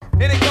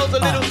And it goes a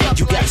little something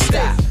You gotta like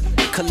stop,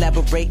 this.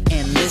 collaborate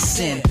and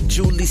listen.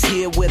 Julie's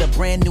here with a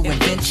brand new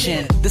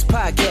invention. This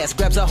podcast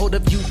grabs a hold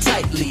of you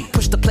tightly.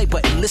 Push the play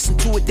button, listen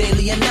to it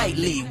daily and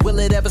nightly. Will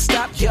it ever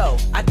stop? Yo,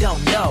 I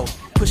don't know.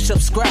 Push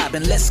subscribe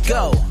and let's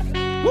go.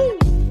 Woo!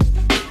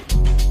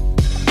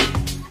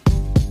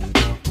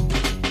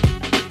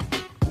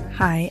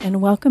 Hi,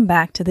 and welcome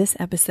back to this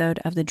episode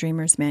of the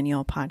Dreamer's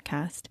Manual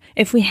podcast.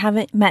 If we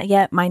haven't met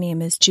yet, my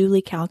name is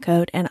Julie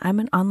Calcote, and I'm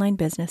an online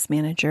business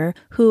manager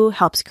who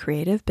helps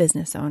creative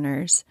business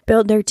owners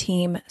build their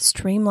team,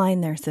 streamline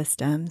their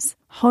systems,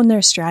 hone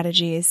their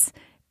strategies,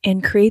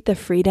 and create the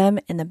freedom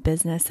in the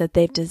business that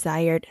they've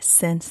desired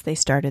since they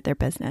started their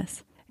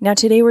business. Now,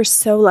 today we're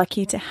so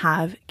lucky to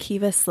have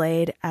Kiva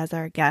Slade as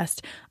our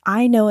guest.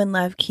 I know and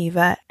love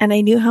Kiva, and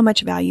I knew how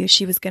much value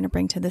she was going to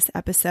bring to this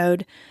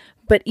episode.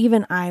 But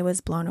even I was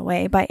blown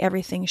away by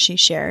everything she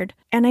shared.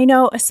 And I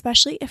know,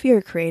 especially if you're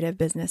a creative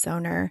business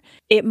owner,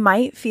 it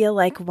might feel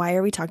like, why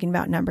are we talking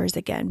about numbers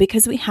again?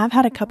 Because we have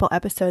had a couple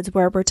episodes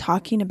where we're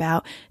talking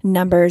about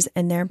numbers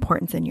and their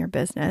importance in your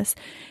business.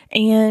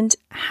 And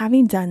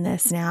having done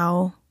this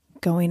now,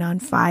 going on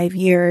 5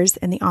 years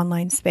in the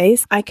online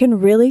space, I can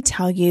really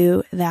tell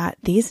you that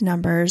these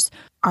numbers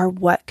are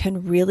what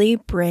can really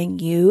bring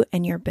you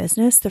and your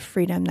business the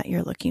freedom that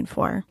you're looking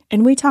for.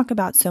 And we talk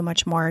about so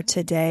much more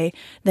today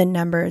than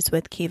numbers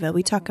with Kiva.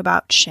 We talk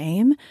about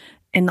shame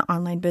in the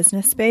online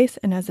business space,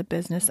 and as a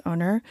business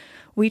owner,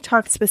 we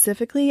talked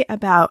specifically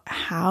about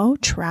how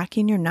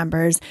tracking your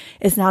numbers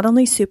is not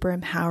only super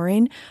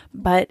empowering,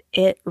 but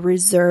it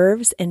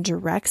reserves and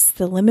directs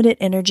the limited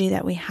energy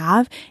that we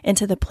have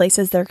into the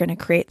places that are going to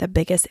create the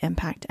biggest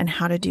impact and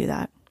how to do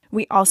that.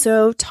 We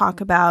also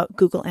talk about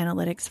Google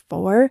Analytics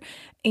 4,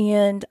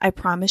 and I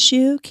promise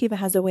you, Kiva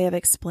has a way of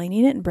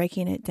explaining it and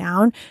breaking it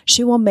down.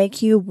 She will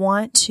make you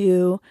want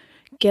to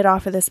get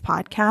off of this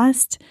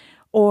podcast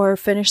or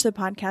finish the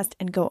podcast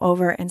and go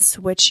over and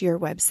switch your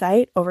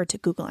website over to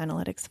Google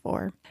Analytics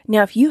 4.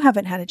 Now, if you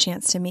haven't had a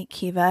chance to meet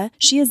Kiva,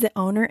 she is the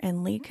owner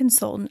and lead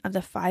consultant of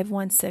the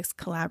 516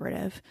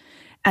 Collaborative.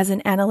 As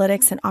an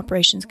analytics and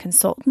operations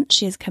consultant,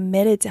 she is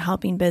committed to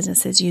helping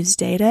businesses use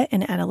data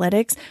and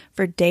analytics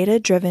for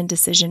data-driven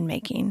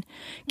decision-making.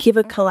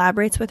 Kiva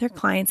collaborates with her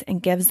clients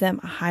and gives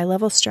them a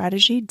high-level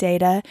strategy,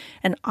 data,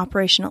 and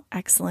operational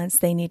excellence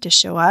they need to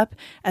show up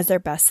as their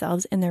best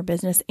selves in their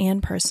business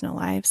and personal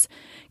lives.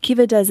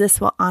 Kiva does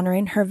this while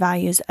honoring her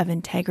values of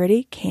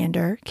integrity,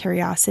 candor,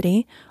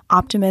 curiosity,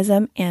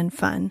 optimism, and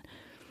fun.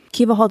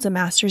 Kiva holds a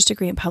master's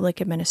degree in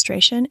public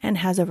administration and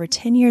has over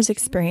 10 years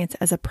experience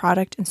as a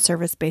product and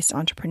service-based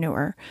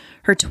entrepreneur.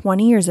 Her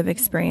 20 years of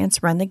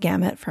experience run the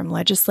gamut from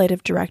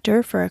legislative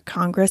director for a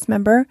Congress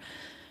member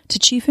to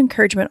chief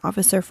encouragement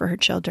officer for her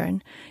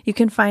children. You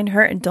can find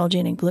her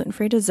indulging in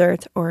gluten-free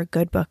desserts or a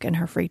good book in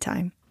her free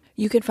time.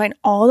 You can find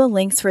all the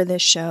links for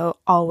this show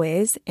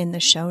always in the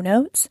show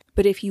notes.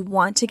 But if you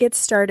want to get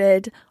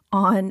started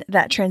on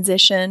that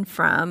transition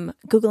from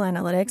Google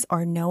Analytics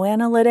or no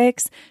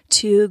analytics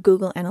to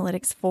Google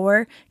Analytics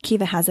 4,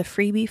 Kiva has a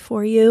freebie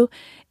for you.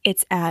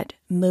 It's at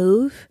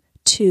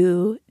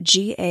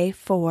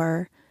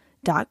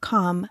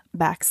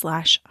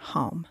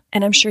move2ga4.com/home.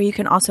 And I'm sure you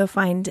can also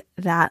find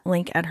that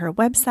link at her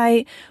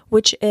website,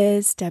 which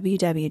is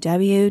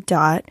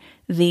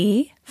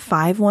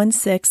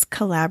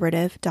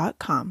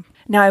www.the516collaborative.com.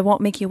 Now, I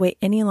won't make you wait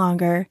any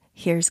longer.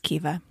 Here's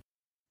Kiva.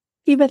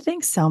 Kiva,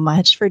 thanks so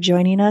much for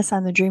joining us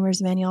on the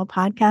Dreamer's Manual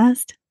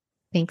podcast.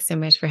 Thanks so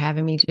much for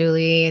having me,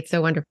 Julie. It's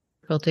so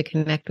wonderful to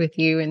connect with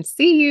you and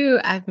see you.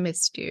 I've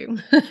missed you.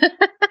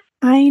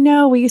 I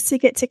know we used to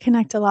get to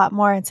connect a lot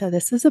more, and so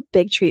this is a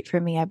big treat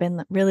for me. I've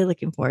been really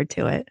looking forward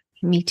to it.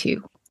 Me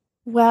too.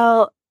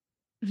 Well,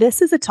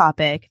 this is a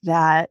topic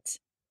that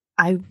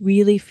I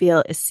really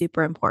feel is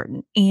super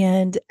important.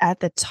 And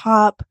at the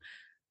top,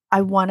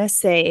 I want to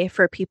say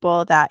for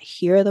people that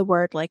hear the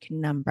word like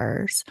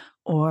numbers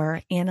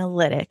or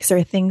analytics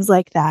or things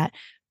like that,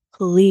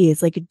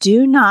 please,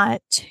 do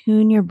not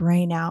tune your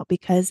brain out,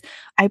 because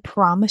I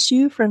promise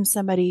you, from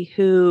somebody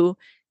who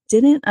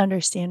didn't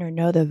understand or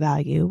know the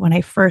value when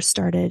I first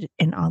started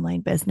in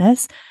online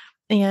business,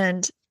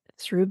 and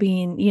through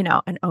being,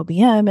 an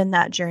OBM in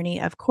that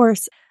journey, of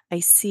course, I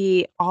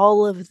see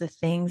all of the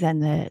things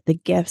and the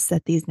gifts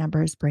that these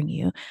numbers bring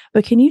you.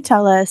 But can you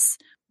tell us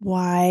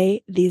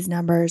why these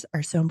numbers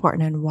are so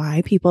important and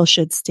why people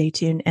should stay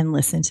tuned and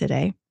listen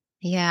today?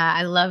 Yeah,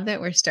 I love that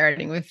we're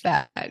starting with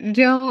that.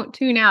 Don't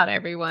tune out,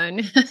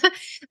 everyone.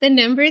 The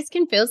numbers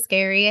can feel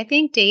scary. I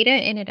think data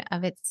in and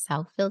of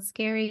itself feels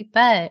scary,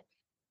 but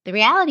the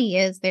reality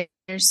is that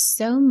there's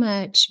so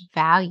much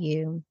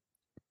value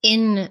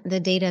in the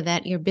data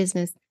that your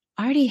business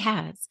already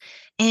has.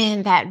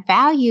 And that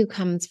value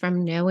comes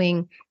from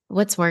knowing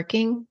what's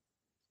working,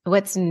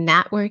 what's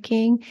not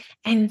working.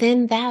 And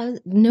then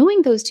that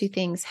knowing those two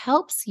things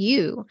helps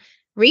you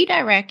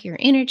redirect your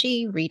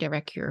energy,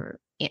 redirect your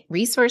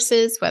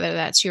resources, whether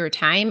that's your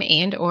time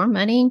and or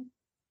money,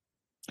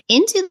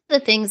 into the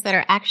things that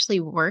are actually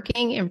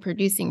working and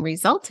producing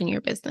results in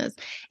your business,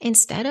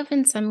 instead of,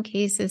 in some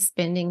cases,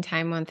 spending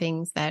time on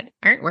things that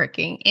aren't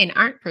working and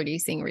aren't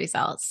producing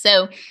results.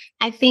 So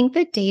I think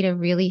that data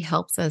really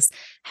helps us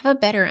have a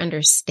better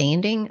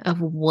understanding of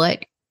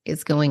what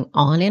is going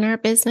on in our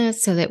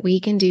business so that we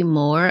can do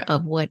more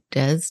of what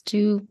does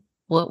do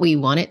what we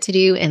want it to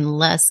do and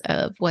less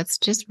of what's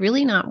just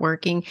really not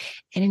working.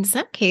 And in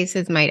some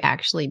cases might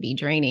actually be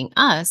draining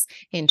us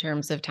in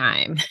terms of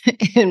time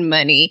and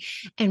money.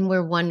 And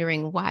we're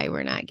wondering why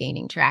we're not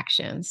gaining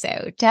traction.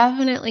 So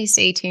definitely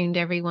stay tuned,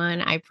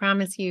 everyone. I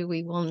promise you,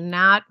 we will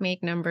not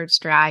make numbers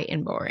dry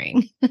and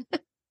boring.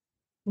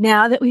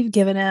 Now that we've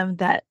given them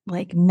that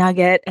like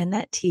nugget and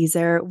that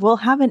teaser, we'll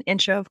have an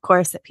intro, of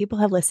course, that people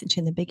have listened to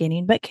in the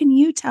beginning. But can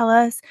you tell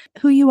us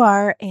who you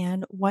are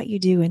and what you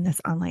do in this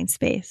online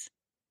space?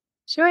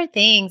 Sure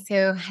thing.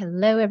 So,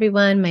 hello,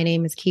 everyone. My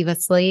name is Kiva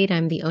Slade.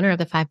 I'm the owner of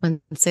the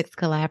 516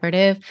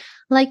 Collaborative.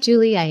 Like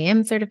Julie, I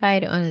am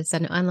certified as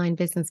an online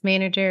business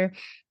manager,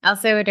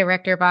 also a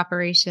director of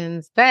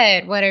operations.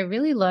 But what I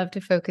really love to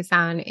focus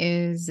on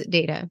is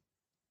data.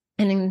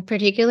 And in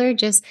particular,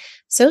 just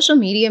social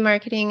media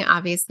marketing.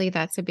 Obviously,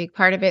 that's a big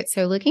part of it.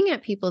 So looking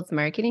at people's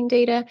marketing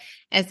data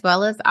as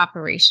well as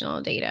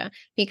operational data,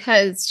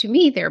 because to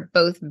me, they're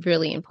both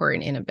really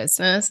important in a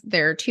business.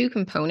 There are two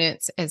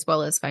components as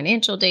well as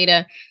financial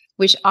data,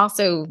 which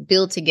also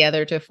build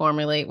together to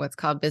formulate what's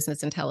called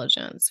business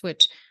intelligence,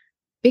 which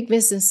big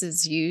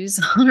businesses use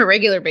on a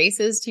regular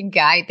basis to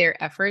guide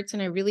their efforts.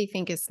 And I really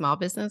think as small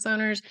business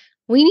owners,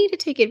 we need to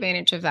take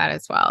advantage of that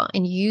as well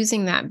and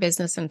using that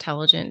business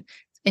intelligence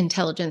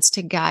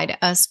to guide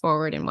us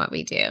forward in what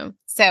we do.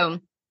 So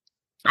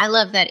I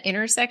love that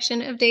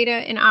intersection of data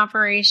and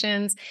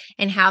operations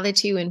and how the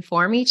two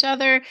inform each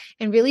other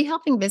and really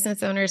helping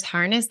business owners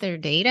harness their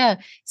data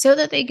so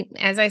that they,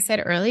 as I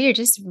said earlier,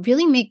 just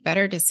really make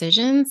better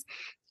decisions.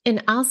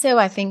 And also,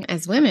 I think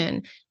as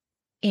women,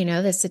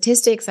 the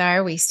statistics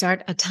are we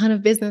start a ton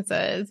of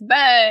businesses,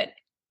 but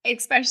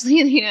especially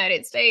in the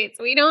United States,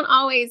 we don't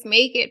always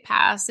make it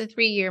past the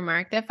 3-year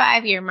mark, the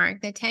 5-year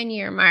mark, the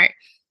 10-year mark.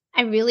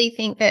 I really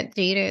think that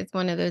data is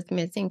one of those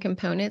missing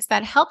components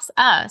that helps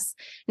us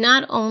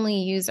not only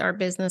use our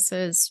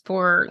businesses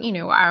for,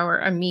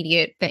 our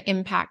immediate, the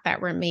impact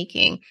that we're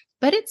making,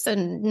 but it's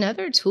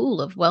another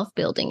tool of wealth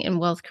building and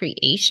wealth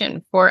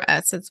creation for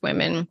us as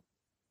women.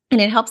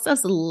 And it helps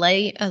us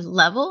lay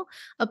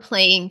a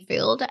playing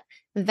field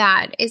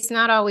that it's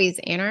not always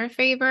in our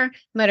favor,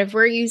 but if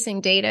we're using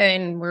data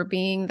and we're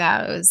being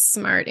those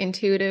smart,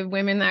 intuitive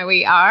women that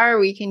we are,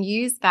 we can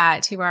use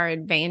that to our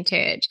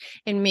advantage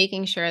in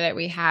making sure that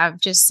we have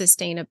just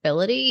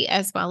sustainability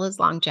as well as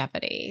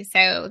longevity.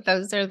 So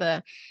those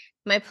are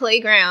my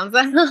playgrounds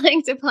that I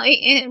like to play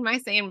in, my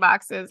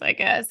sandboxes, I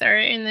guess, are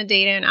in the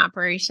data and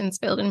operations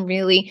field and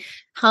really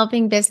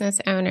helping business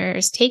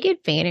owners take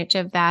advantage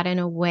of that in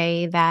a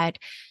way that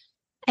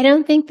I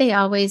don't think they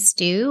always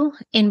do,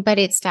 but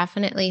it's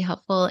definitely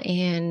helpful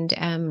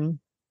and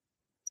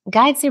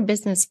guides their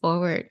business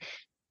forward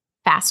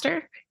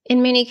faster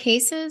in many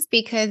cases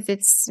because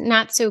it's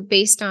not so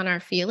based on our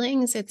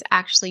feelings. It's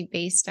actually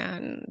based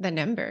on the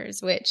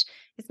numbers, which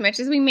as much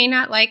as we may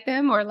not like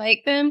them or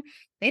like them,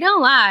 they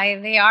don't lie.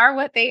 They are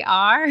what they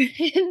are.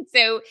 And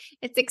so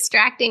it's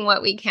extracting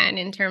what we can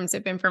in terms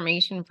of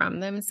information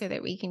from them so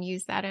that we can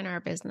use that in our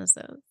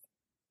businesses.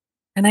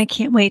 And I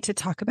can't wait to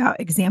talk about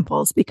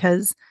examples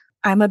because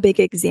I'm a big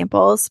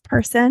examples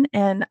person.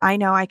 And I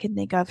know I can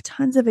think of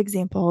tons of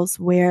examples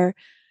where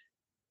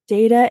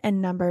data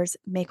and numbers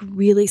make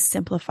really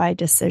simplified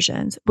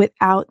decisions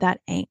without that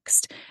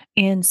angst.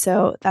 And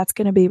so that's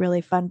going to be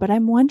really fun. But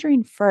I'm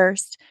wondering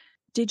first,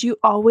 did you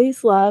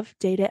always love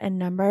data and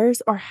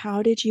numbers or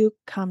how did you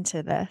come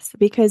to this?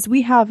 Because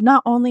we have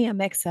not only a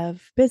mix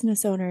of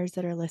business owners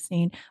that are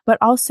listening, but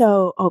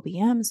also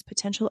OBMs,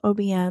 potential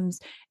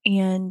OBMs,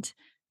 and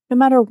no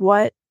matter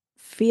what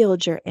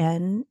field you're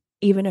in,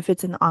 even if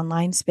it's in the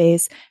online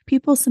space,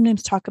 people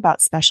sometimes talk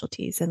about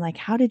specialties and like,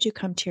 how did you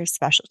come to your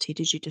specialty?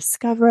 Did you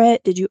discover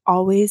it? Did you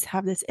always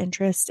have this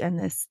interest in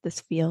this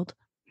field?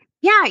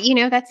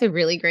 Yeah, that's a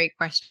really great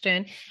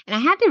question. And I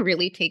had to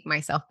really take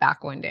myself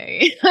back one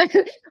day. I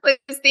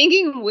was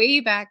thinking way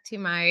back to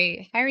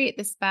my Harriet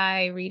the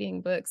Spy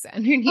reading books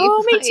underneath.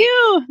 Oh, me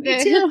too.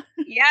 Me too.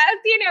 Yes,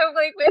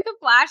 like with a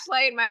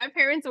flashlight. My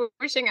parents were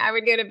wishing I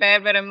would go to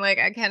bed, but I'm like,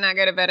 I cannot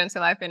go to bed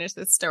until I finish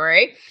this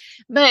story.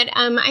 But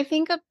I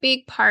think a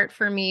big part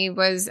for me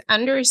was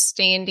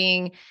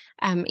understanding,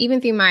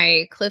 even through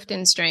my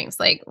Clifton strengths,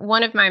 like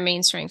one of my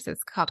main strengths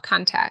is called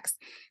context.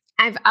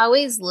 I've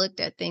always looked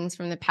at things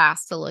from the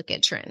past to look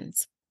at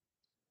trends.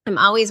 I'm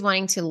always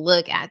wanting to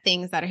look at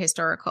things that are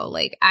historical.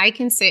 Like I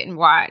can sit and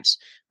watch,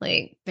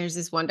 like there's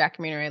this one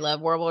documentary I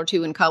love, World War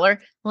II in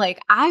color. Like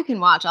I can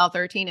watch all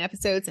 13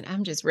 episodes and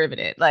I'm just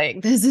riveted.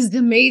 Like this is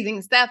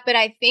amazing stuff. But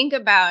I think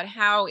about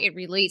how it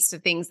relates to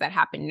things that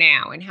happen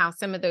now and how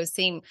some of those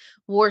same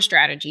war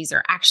strategies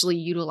are actually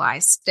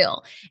utilized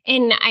still.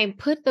 And I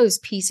put those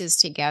pieces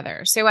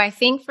together. So I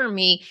think for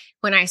me,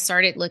 when I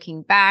started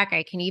looking back,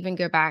 I can even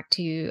go back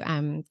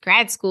to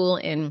grad school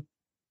and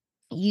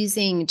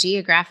using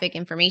geographic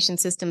information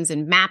systems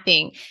and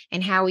mapping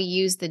and how we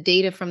use the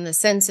data from the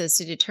census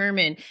to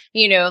determine,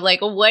 like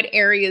what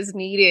areas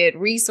needed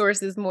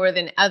resources more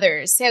than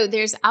others. So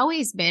there's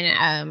always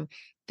been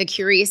the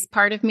curious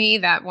part of me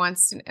that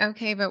wants to,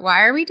 okay, but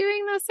why are we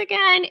doing this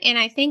again? And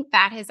I think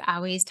that has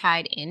always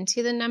tied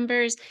into the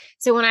numbers.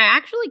 So when I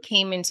actually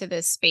came into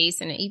this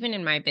space and even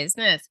in my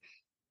business,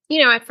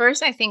 at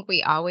first, I think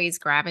we always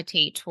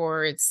gravitate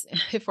towards,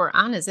 if we're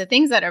honest, the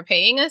things that are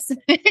paying us and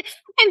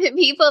the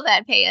people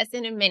that pay us.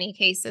 And in many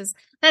cases,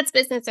 that's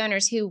business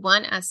owners who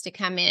want us to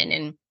come in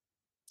and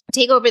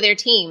take over their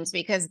teams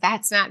because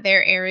that's not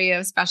their area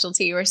of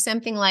specialty or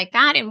something like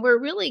that. And we're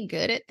really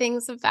good at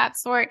things of that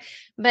sort.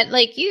 But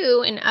like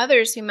you and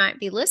others who might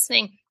be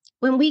listening,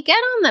 when we get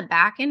on the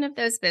back end of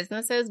those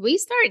businesses, we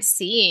start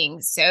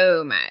seeing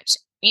so much.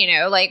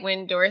 Like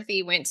when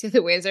Dorothy went to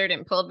the wizard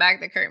and pulled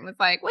back the curtain, was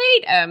like,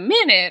 wait a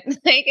minute,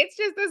 like it's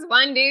just this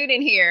one dude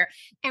in here.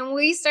 And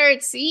we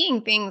start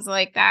seeing things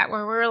like that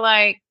where we're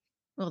like,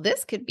 well,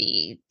 this could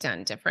be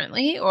done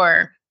differently,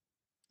 or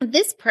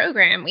this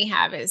program we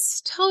have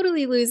is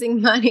totally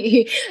losing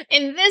money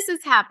and this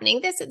is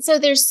happening. So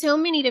there's so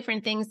many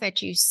different things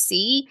that you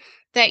see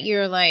that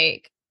you're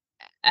like,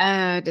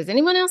 does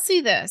anyone else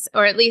see this?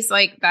 Or at least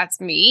like, that's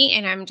me.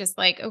 And I'm just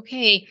like,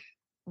 okay,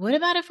 what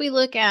about if we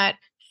look at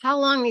how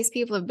long these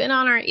people have been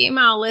on our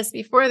email list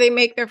before they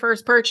make their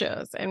first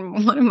purchase?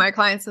 And one of my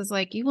clients was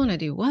like, you want to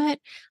do what? I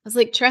was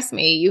like, trust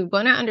me, you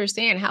want to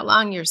understand how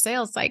long your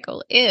sales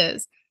cycle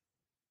is.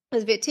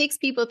 Because if it takes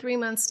people 3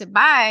 months to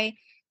buy,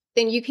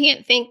 then you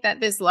can't think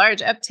that this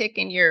large uptick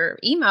in your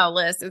email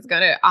list is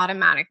going to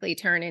automatically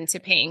turn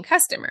into paying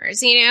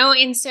customers,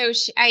 And so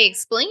I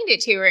explained it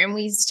to her and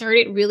we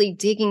started really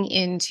digging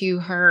into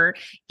her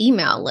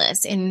email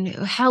list and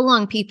how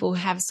long people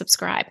have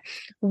subscribed.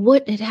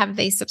 What have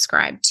they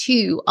subscribed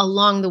to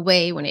along the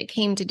way when it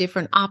came to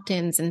different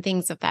opt-ins and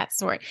things of that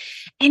sort?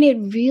 And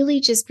it really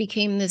just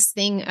became this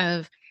thing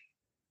of,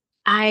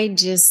 I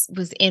just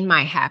was in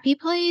my happy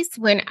place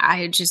when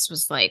I just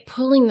was like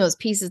pulling those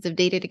pieces of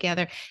data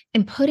together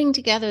and putting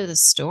together the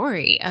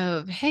story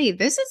of, hey,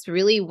 this is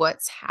really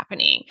what's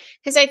happening.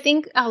 Because I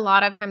think a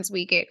lot of times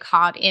we get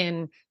caught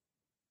in,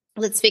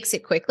 let's fix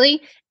it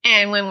quickly.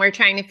 And when we're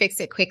trying to fix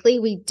it quickly,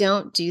 we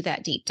don't do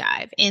that deep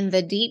dive. And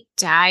the deep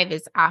dive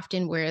is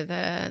often where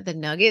the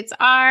nuggets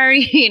are,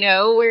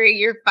 where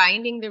you're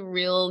finding the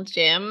real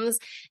gems.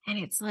 And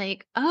it's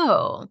like,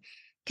 oh,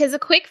 because a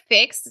quick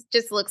fix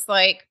just looks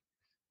like,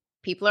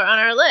 people are on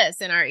our list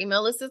and our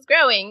email list is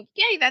growing.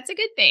 Yay, that's a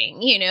good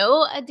thing.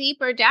 A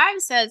deeper dive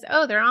says,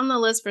 oh, they're on the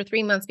list for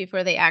 3 months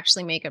before they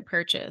actually make a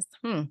purchase.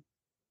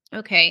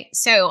 Okay.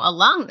 So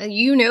then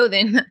you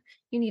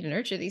need to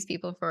nurture these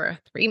people for a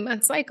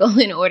 3-month cycle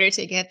in order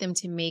to get them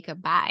to make a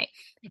buy.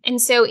 And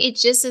so it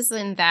just is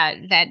in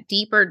that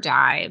deeper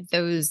dive,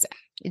 those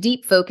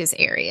deep focus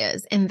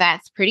areas. And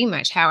that's pretty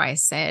much how I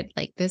said,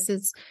 like, this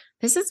is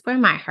where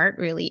my heart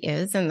really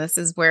is. And this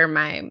is where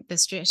the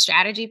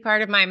strategy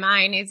part of my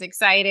mind is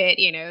excited,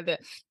 the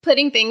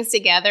putting things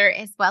together,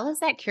 as well as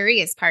that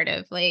curious part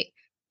of like,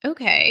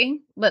 okay,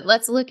 but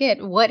let's look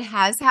at what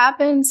has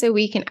happened so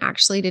we can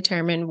actually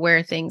determine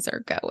where things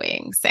are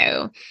going.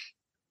 So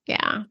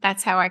yeah,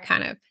 that's how I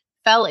kind of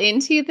fell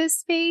into this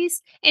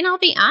space. And I'll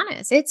be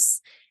honest,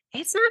 it's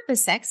not the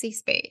sexy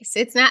space.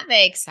 It's not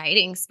the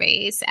exciting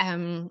space.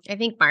 I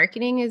think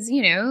marketing is,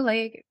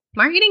 like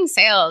marketing,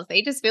 sales,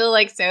 they just feel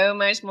like so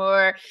much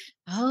more,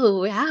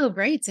 oh, wow,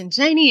 bright and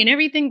shiny and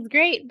everything's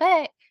great.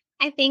 But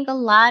I think a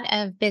lot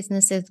of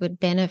businesses would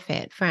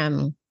benefit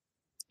from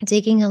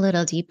digging a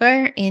little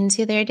deeper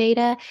into their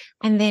data,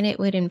 and then it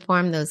would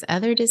inform those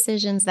other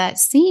decisions that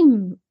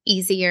seem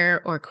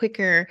easier or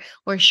quicker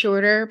or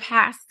shorter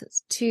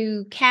paths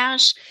to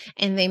cash.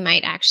 And they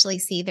might actually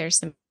see there's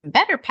some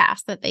better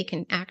paths that they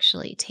can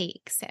actually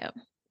take. So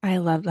I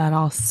love that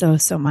all so,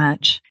 so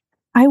much.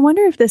 I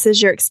wonder if this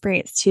is your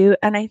experience too.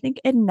 And I think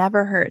it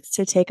never hurts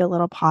to take a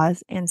little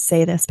pause and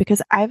say this,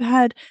 because I've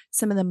had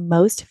some of the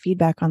most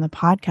feedback on the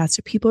podcast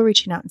of people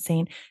reaching out and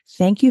saying,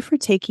 thank you for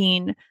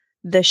taking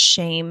the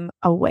shame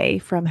away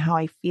from how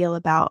I feel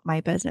about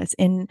my business.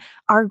 And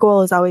our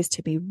goal is always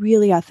to be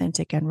really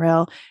authentic and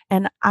real.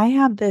 And I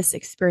have this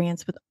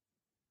experience with,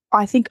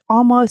 I think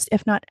almost,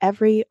 if not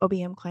every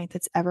OBM client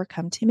that's ever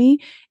come to me,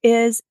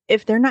 is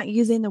if they're not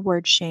using the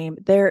word shame,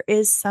 there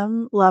is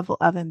some level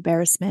of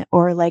embarrassment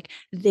or like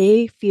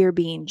they fear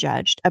being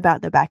judged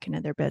about the back end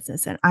of their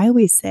business. And I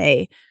always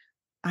say,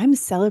 I'm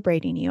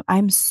celebrating you.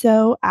 I'm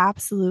so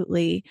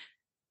absolutely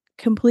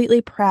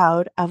completely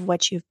proud of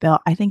what you've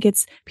built. I think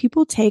it's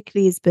people take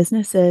these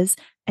businesses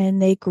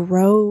and they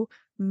grow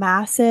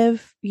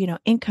massive,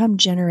 income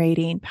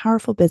generating,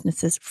 powerful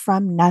businesses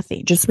from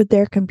nothing, just with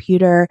their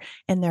computer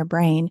and their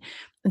brain.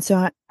 And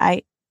so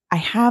I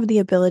have the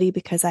ability,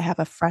 because I have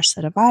a fresh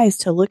set of eyes,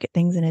 to look at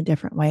things in a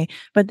different way,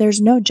 but there's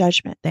no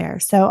judgment there.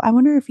 So I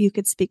wonder if you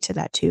could speak to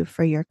that too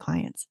for your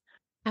clients.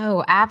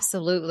 Oh,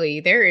 absolutely.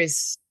 There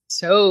is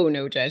so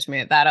no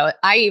judgment that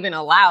I even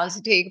allow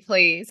to take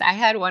place. I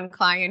had one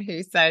client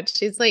who said,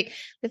 she's like,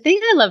 the thing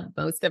I love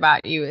most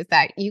about you is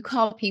that you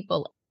call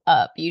people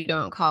up, you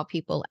don't call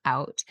people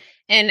out.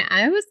 And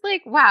I was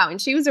like, wow.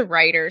 And she was a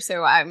writer.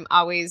 So I'm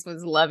always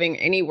was loving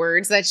any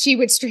words that she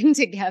would string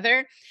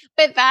together.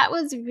 But that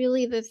was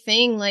really the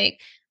thing. Like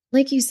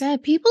you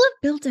said, people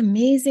have built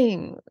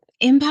amazing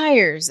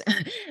empires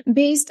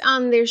based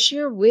on their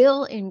sheer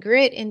will and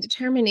grit and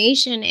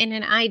determination and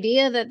an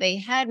idea that they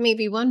had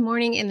maybe one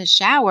morning in the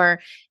shower.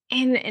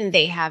 And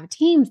they have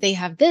teams, they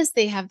have this,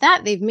 they have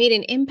that, they've made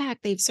an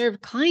impact, they've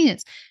served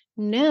clients.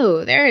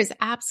 No, there is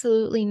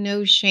absolutely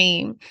no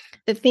shame.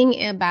 The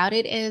thing about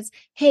it is,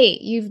 hey,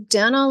 you've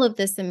done all of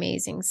this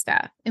amazing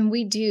stuff. And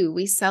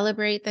we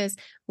celebrate this.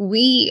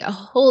 We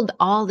hold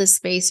all the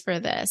space for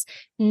this.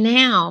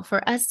 Now,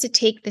 for us to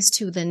take this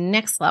to the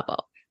next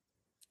level,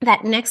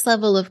 that next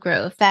level of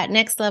growth, that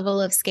next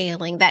level of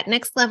scaling, that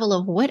next level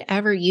of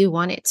whatever you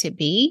want it to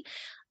be,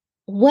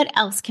 what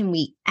else can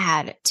we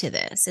add to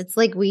this? It's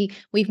like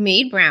we've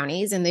made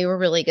brownies and they were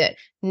really good.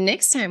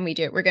 Next time we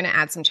do it, we're going to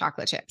add some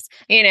chocolate chips,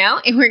 and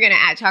we're going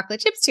to add chocolate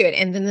chips to it.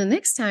 And then the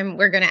next time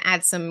we're going to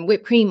add some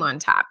whipped cream on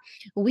top.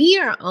 We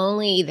are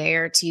only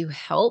there to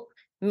help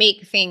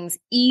make things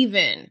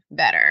even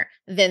better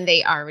than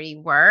they already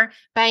were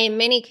by, in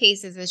many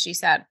cases, as you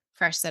said,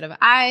 fresh set of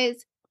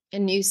eyes, a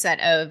new set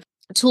of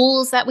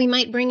tools that we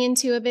might bring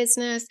into a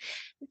business.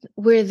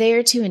 We're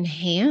there to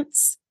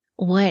enhance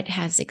what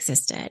has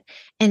existed.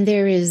 And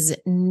there is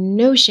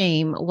no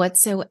shame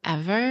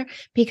whatsoever,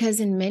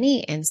 because in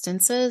many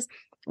instances,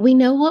 we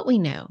know what we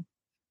know.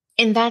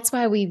 And that's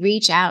why we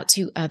reach out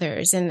to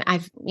others. And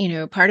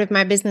part of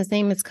my business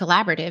name is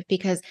collaborative,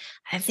 because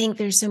I think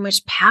there's so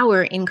much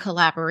power in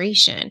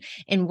collaboration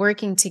and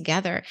working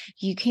together.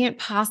 You can't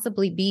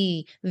possibly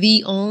be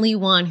the only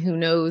one who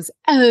knows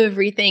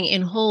everything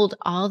and hold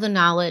all the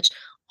knowledge,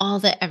 all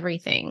the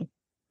everything.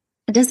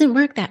 It doesn't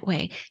work that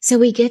way. So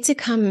we get to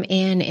come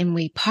in and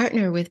we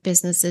partner with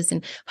businesses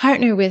and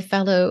partner with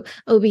fellow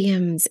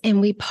OBMs, and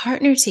we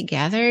partner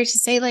together to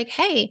say like,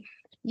 hey,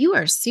 you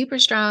are super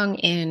strong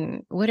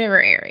in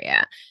whatever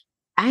area.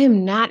 I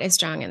am not as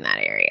strong in that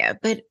area,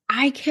 but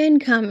I can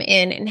come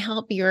in and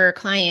help your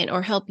client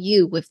or help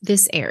you with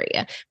this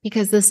area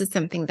because this is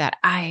something that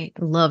I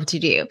love to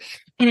do.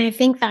 And I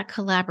think that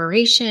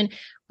collaboration,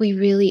 we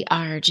really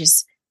are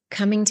just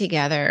coming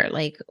together,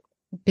 like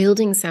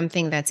building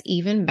something that's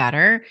even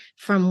better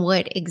from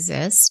what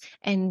exists.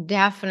 And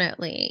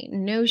definitely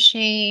no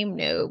shame,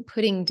 no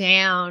putting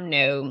down,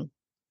 no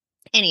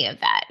any of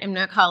that. I'm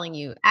not calling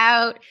you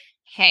out.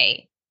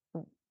 Hey,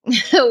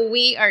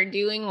 we are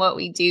doing what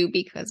we do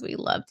because we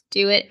love to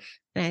do it.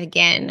 And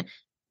again,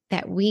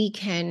 that we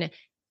can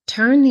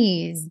turn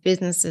these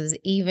businesses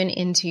even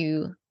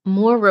into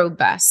more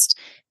robust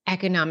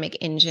economic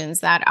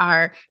engines that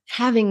are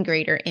having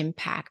greater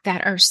impact,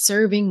 that are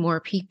serving more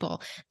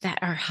people, that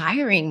are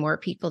hiring more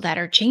people, that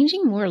are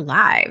changing more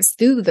lives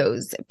through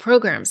those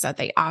programs that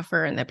they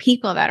offer and the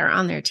people that are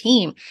on their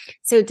team.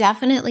 So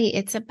definitely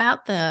it's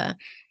about the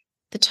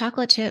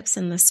chocolate chips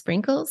and the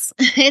sprinkles.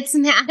 It's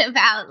not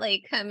about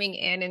like coming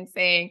in and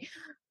saying,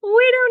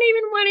 we don't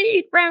even want to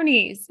eat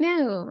brownies.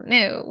 No,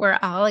 we're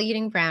all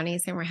eating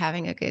brownies and we're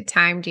having a good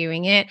time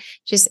doing it.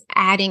 Just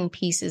adding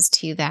pieces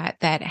to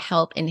that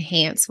help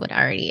enhance what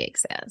already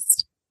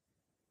exists.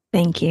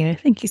 Thank you.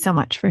 Thank you so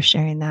much for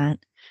sharing that.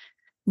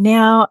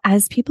 Now,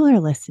 as people are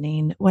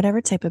listening,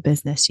 whatever type of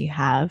business you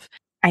have,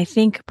 I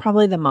think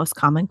probably the most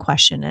common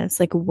question is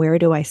like, where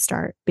do I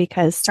start?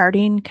 Because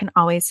starting can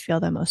always feel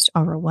the most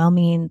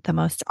overwhelming, the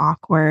most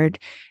awkward.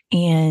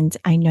 And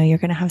I know you're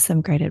going to have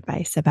some great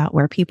advice about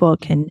where people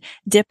can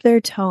dip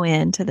their toe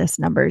into this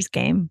numbers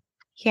game.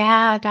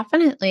 Yeah,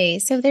 definitely.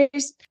 So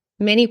there's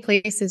many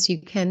places you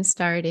can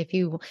start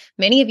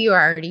many of you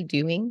are already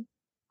doing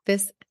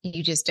this.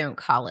 You just don't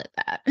call it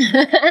that.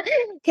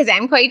 Because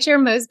I'm quite sure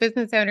most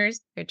business owners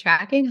are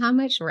tracking how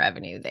much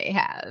revenue they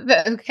have.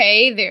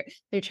 Okay.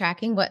 They're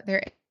tracking what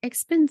their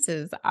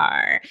expenses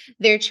are.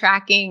 They're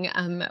tracking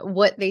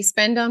what they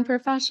spend on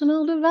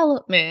professional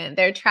development.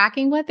 They're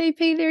tracking what they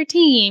pay their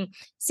team.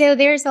 So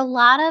there's a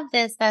lot of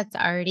this that's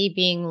already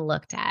being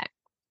looked at.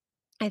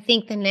 I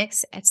think the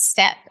next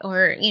step,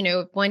 or,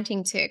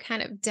 wanting to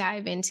kind of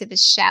dive into the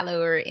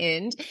shallower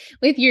end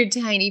with your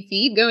tiny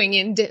feet, going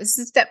in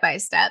step by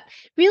step,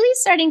 really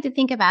starting to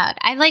think about,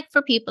 I like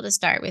for people to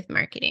start with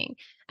marketing.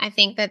 I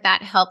think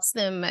that helps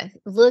them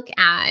look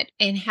at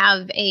and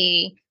have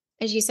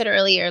as you said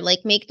earlier,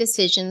 like make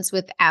decisions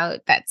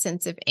without that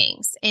sense of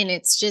angst. And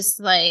it's just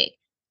like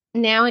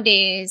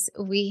nowadays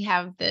we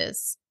have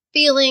this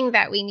feeling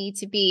that we need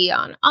to be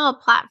on all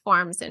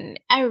platforms and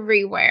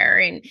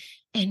everywhere.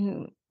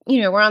 And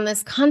we're on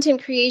this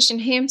content creation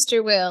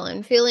hamster wheel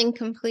and feeling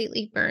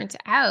completely burnt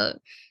out.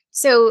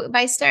 So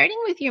by starting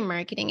with your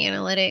marketing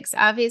analytics,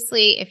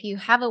 obviously, if you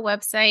have a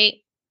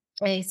website,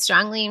 I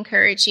strongly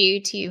encourage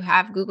you to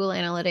have Google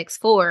Analytics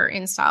 4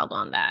 installed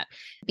on that,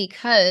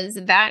 because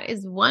that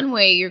is one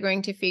way you're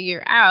going to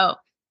figure out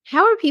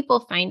how are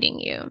people finding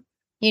you.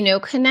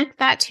 Connect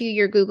that to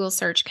your Google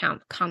Search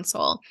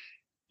Console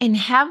and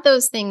have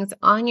those things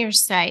on your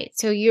site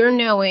so you're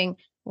knowing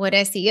what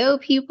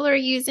SEO people are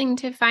using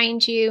to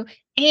find you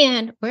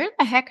and where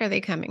the heck are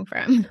they coming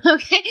from?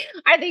 Okay.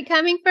 Are they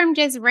coming from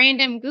just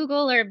random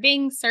Google or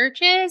Bing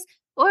searches,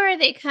 or are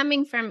they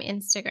coming from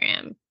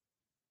Instagram,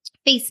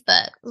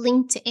 Facebook,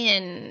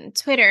 LinkedIn,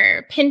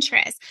 Twitter,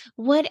 Pinterest,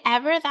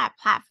 whatever that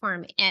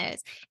platform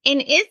is?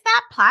 And is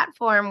that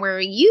platform where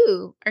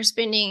you are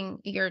spending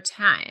your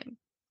time?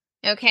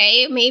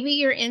 Okay, maybe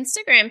your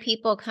Instagram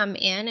people come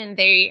in and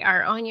they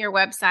are on your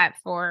website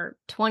for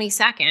 20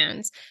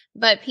 seconds,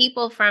 but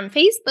people from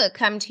Facebook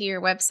come to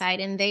your website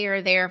and they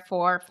are there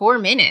for 4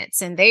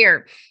 minutes and they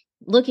are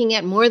looking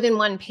at more than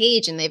one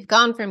page, and they've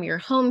gone from your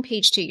home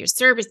page to your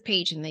service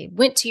page and they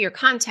went to your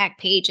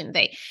contact page and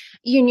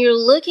you're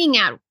looking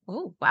at,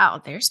 oh,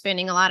 wow, they're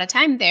spending a lot of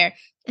time there.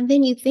 And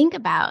then you think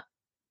about,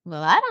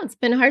 well, I don't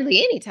spend hardly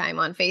any time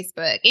on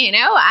Facebook.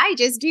 I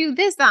just do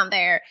this on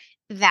there.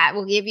 That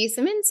will give you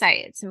some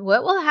insights.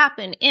 What will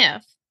happen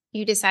if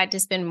you decide to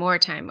spend more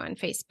time on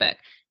Facebook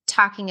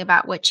talking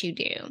about what you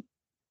do?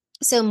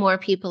 So more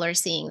people are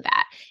seeing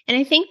that. And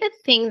I think the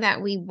thing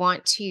that we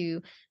want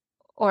to,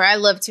 or I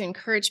love to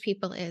encourage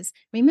people is,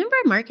 remember,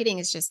 marketing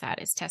is just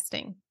that, it's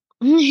testing.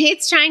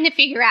 It's trying to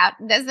figure out,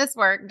 does this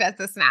work? Does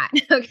this not?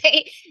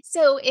 Okay.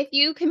 So if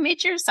you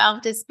commit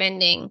yourself to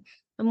spending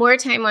more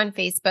time on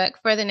Facebook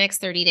for the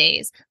next 30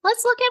 days,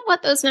 let's look at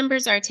what those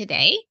numbers are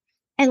today.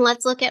 And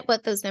let's look at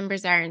what those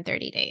numbers are in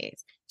 30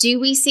 days. Do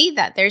we see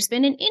that there's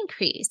been an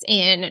increase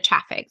in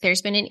traffic?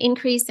 There's been an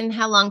increase in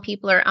how long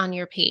people are on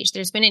your page.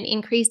 There's been an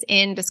increase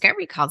in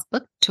discovery calls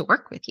booked to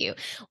work with you.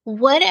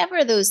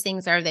 Whatever those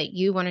things are that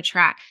you want to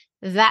track,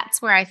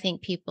 that's where I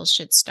think people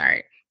should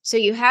start. So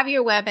you have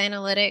your web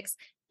analytics.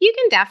 You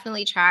can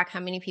definitely track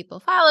how many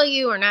people follow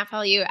you or not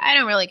follow you. I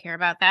don't really care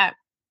about that,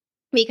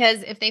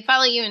 because if they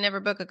follow you and never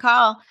book a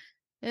call,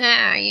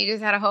 you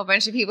just had a whole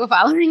bunch of people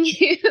following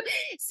you.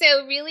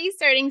 So really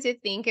starting to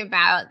think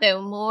about the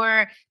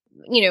more,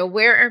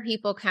 where are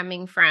people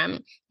coming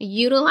from?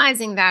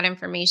 Utilizing that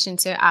information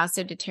to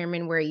also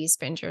determine where you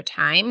spend your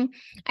time.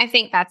 I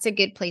think that's a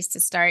good place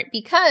to start,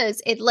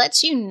 because it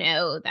lets you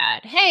know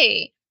that,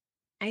 hey,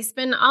 I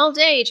spend all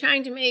day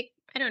trying to make,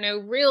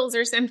 reels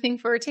or something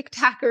for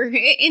TikTok or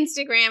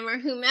Instagram or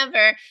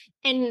whomever,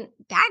 and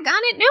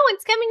daggone it, no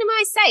one's coming to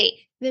my site.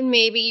 Then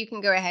maybe you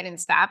can go ahead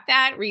and stop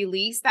that,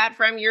 release that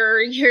from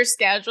your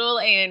schedule,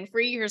 and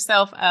free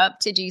yourself up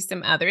to do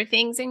some other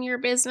things in your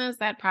business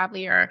that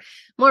probably are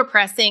more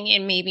pressing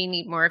and maybe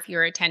need more of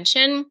your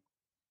attention.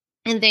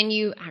 And then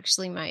you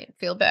actually might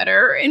feel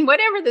better in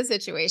whatever the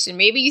situation.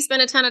 Maybe you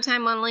spend a ton of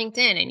time on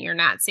LinkedIn and you're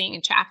not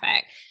seeing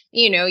traffic.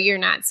 You're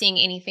not seeing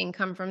anything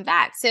come from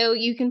that. So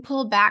you can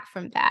pull back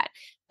from that.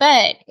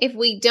 But if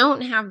we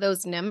don't have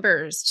those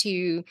numbers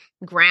to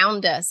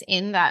ground us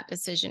in that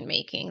decision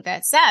making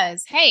that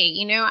says, hey,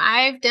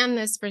 I've done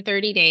this for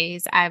 30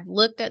 days. I've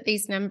looked at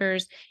these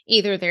numbers.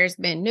 Either there's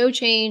been no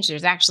change,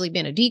 there's actually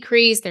been a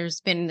decrease, there's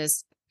been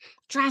this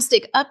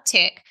drastic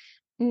uptick.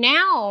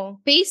 Now,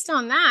 based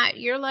on that,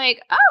 you're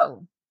like,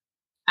 oh,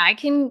 I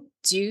can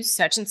do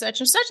such and such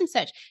and such and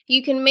such.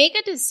 You can make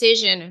a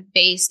decision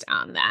based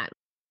on that.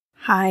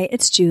 Hi,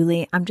 it's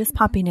Julie. I'm just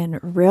popping in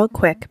real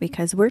quick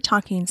because we're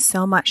talking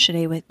so much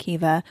today with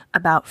Kiva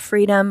about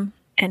freedom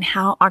and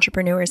how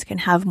entrepreneurs can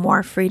have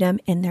more freedom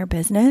in their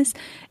business.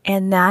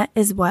 And that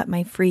is what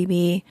my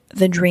freebie,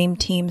 the Dream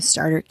Team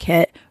Starter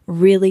Kit,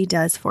 really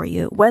does for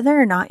you. Whether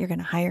or not you're going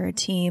to hire a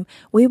team,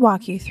 we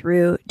walk you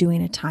through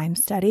doing a time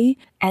study.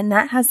 And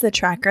that has the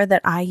tracker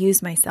that I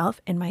use myself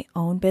in my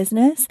own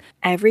business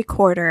every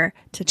quarter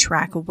to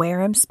track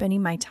where I'm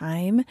spending my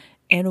time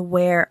and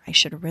where I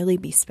should really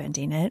be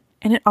spending it.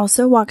 And it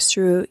also walks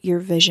through your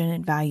vision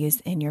and values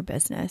in your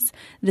business.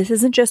 This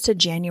isn't just a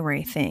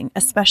January thing,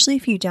 especially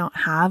if you don't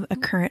have a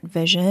current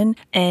vision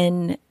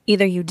and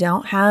either you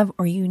don't have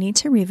or you need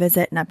to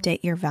revisit and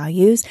update your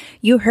values.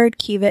 You heard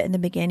Kiva in the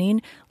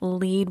beginning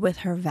lead with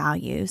her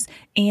values,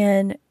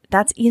 and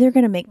that's either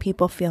going to make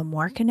people feel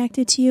more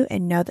connected to you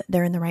and know that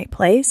they're in the right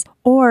place,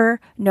 or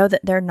know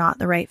that they're not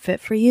the right fit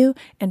for you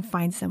and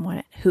find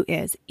someone who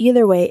is.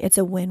 Either way, it's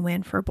a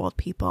win-win for both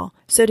people.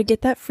 So to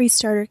get that free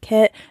starter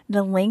kit,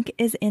 the link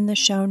is in the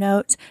show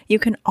notes. You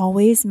can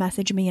always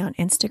message me on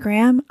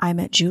Instagram.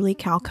 I'm at Julie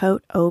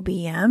Calcote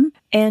OBM,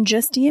 and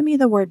just DM me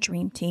the word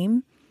Dream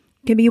Team.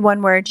 It can be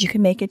one word, you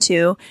can make it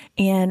two,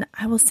 and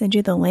I will send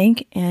you the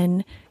link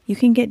and you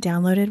can get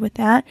downloaded with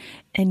that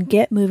and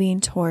get moving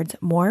towards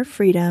more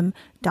freedom,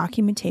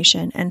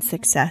 documentation, and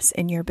success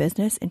in your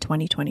business in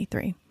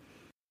 2023.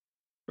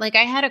 Like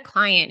I had a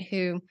client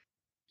who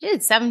She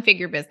did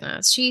 7-figure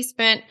business. She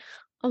spent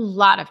a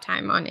lot of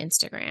time on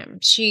Instagram.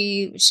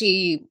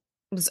 She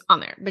was on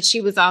there, but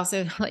she was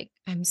also like,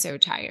 I'm so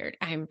tired.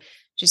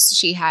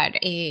 She had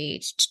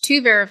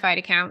 2 verified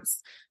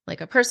accounts,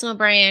 like a personal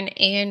brand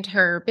and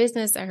her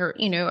business, her,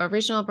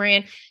 original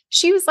brand.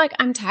 She was like,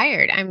 I'm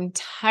tired. I'm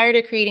tired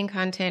of creating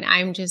content.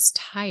 I'm just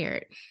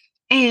tired.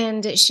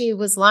 And she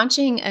was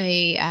launching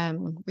a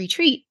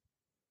retreat.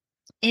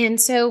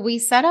 And so we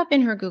set up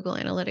in her Google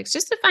Analytics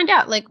just to find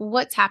out like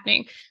what's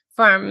happening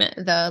from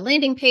the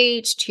landing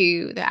page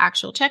to the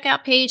actual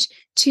checkout page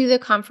to the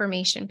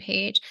confirmation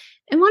page.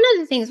 And one of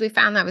the things we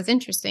found that was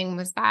interesting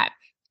was that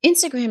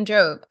Instagram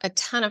drove a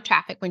ton of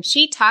traffic. When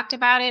she talked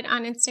about it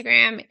on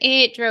Instagram,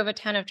 it drove a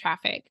ton of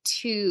traffic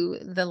to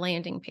the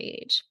landing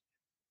page.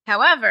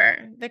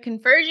 However, the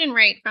conversion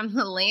rate from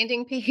the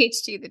landing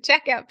page to the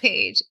checkout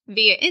page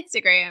via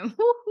Instagram,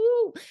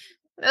 woohoo,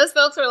 those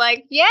folks were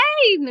like, yay,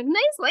 nice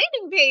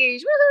landing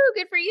page. Woohoo,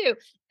 good for you.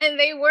 And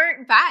they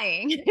weren't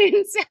buying.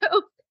 And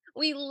so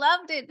we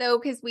loved it though,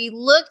 because we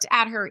looked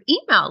at her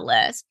email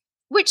list,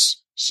 which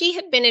she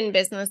had been in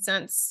business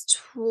since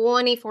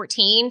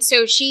 2014.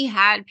 So she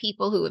had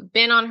people who have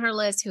been on her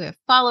list, who have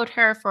followed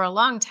her for a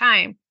long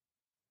time.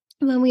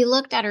 When we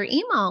looked at her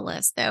email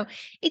list, though,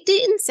 it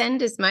didn't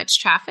send as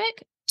much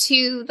traffic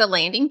to the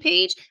landing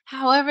page.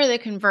 However, the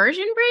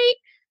conversion rate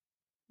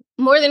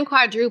more than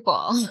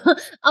quadruple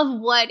of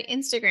what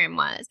Instagram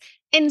was.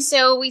 And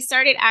so we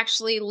started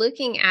actually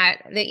looking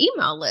at the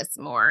email list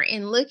more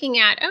and looking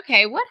at,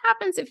 okay, what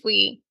happens if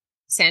we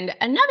send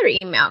another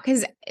email?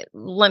 Because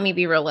let me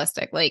be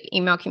realistic, like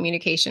email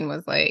communication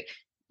was like,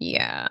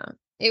 yeah,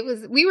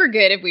 we were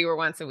good if we were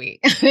once a week.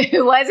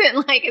 It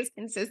wasn't like as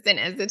consistent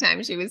as the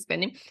time she was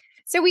spending.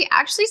 So we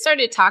actually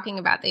started talking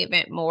about the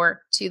event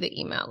more to the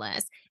email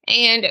list,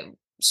 and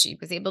she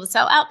was able to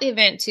sell out the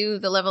event to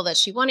the level that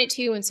she wanted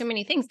to and so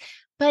many things.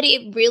 But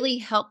it really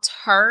helped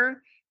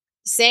her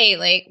say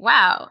like,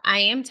 wow, I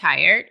am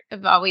tired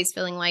of always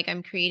feeling like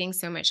I'm creating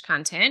so much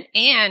content.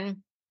 And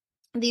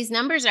these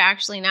numbers are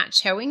actually not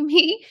showing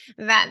me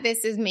that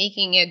this is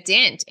making a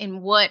dent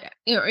in what,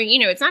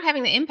 it's not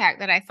having the impact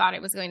that I thought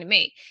it was going to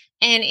make.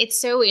 And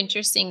it's so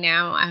interesting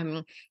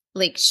now.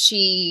 Like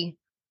she's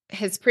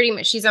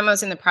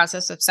almost in the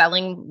process of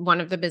selling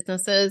one of the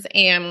businesses.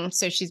 And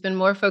so she's been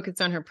more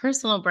focused on her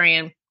personal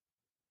brand,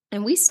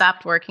 and we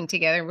stopped working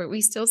together, but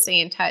we still stay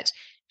in touch.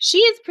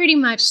 She has pretty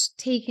much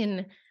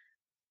taken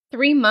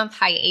 3-month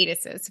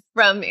hiatuses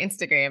from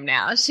Instagram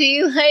now. She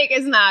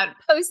is not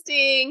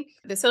posting.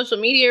 The social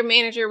media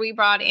manager we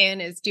brought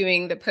in is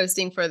doing the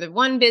posting for the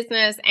one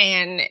business,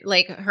 and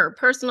her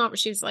personal,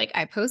 she's like,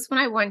 I post when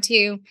I want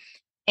to.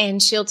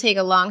 And she'll take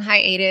a long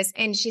hiatus.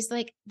 And she's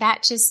like,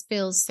 that just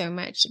feels so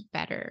much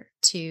better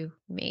to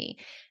me.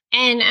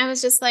 And I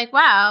was just like,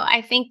 wow,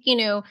 I think,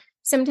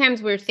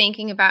 sometimes we're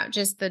thinking about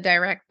just the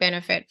direct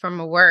benefit from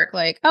a work,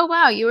 like, oh,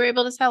 wow, you were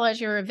able to sell at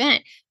your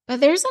event. But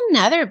there's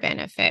another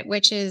benefit,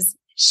 which is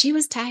she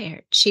was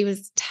tired. She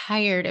was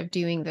tired of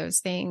doing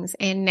those things.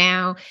 And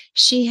now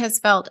she has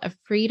felt a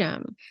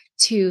freedom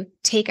to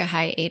take a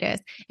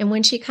hiatus. And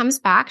when she comes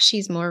back,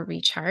 she's more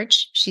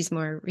recharged. She's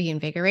more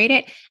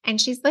reinvigorated.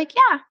 And she's like,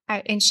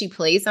 yeah. And she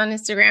plays on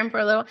Instagram for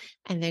a little,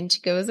 and then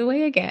she goes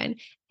away again.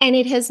 And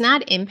it has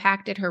not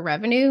impacted her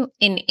revenue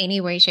in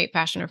any way, shape,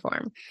 fashion, or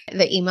form.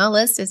 The email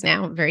list is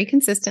now very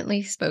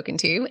consistently spoken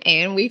to,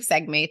 and we've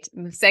segmented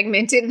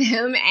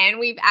them, and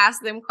we've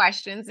asked them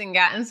questions and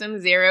gotten some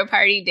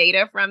zero-party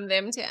data from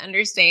them to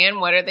understand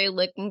what are they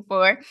looking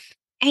for.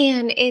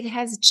 And it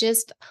has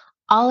just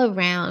all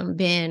around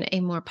been a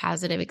more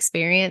positive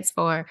experience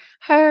for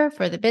her,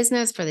 for the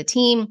business, for the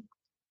team,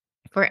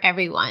 for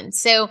everyone.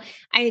 So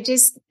I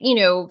just,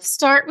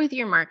 start with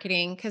your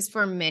marketing, because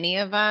for many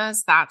of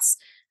us, that's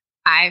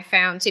I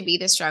found to be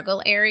the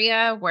struggle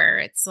area, where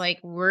it's like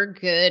we're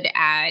good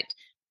at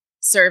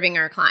serving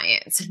our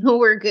clients.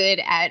 We're good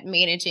at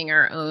managing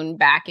our own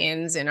back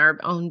ends and our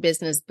own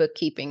business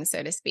bookkeeping,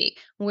 so to speak.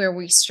 Where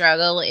we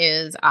struggle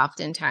is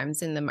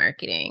oftentimes in the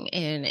marketing.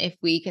 And if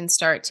we can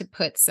start to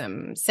put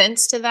some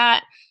sense to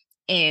that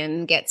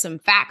and get some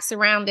facts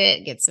around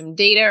it, get some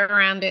data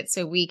around it,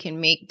 so we can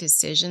make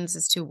decisions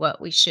as to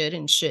what we should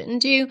and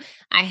shouldn't do,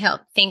 I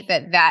think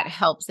that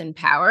helps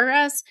empower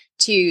us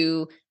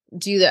to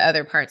do the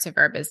other parts of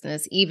our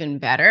business even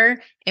better.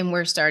 And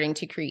we're starting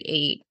to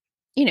create,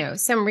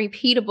 some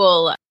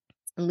repeatable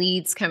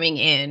leads coming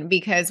in,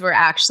 because we're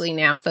actually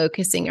now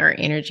focusing our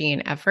energy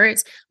and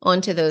efforts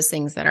onto those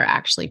things that are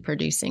actually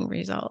producing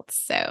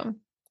results. So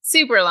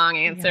super long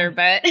answer,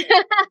 but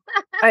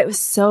it was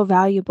so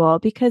valuable,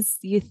 because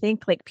you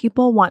think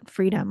people want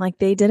freedom.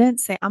 They didn't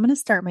say, I'm going to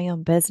start my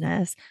own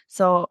business.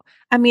 So,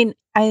 I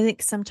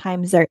think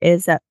sometimes there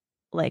is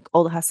like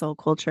old hustle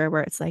culture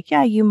where it's like,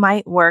 yeah, you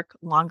might work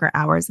longer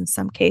hours in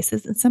some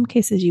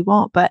cases you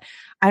won't. But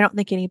I don't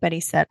think anybody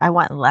said, I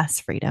want less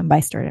freedom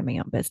by starting my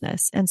own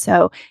business. And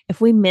so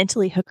if we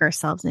mentally hook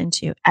ourselves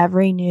into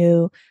every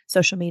new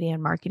social media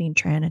and marketing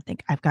trend and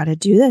think, I've got to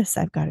do this,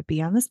 I've got to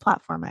be on this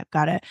platform, I've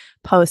got to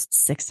post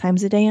 6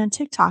 times a day on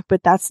TikTok,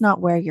 but that's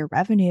not where your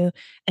revenue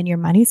and your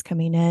money's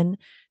coming in,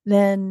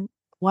 then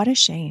what a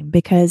shame,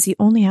 because you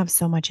only have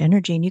so much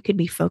energy and you could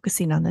be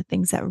focusing on the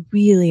things that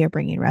really are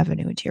bringing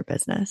revenue into your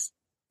business.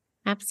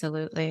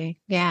 Absolutely.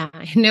 Yeah.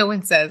 No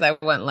one says I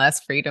want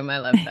less freedom. I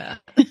love that.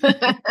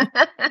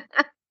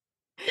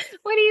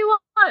 What do you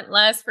want?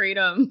 Less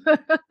freedom.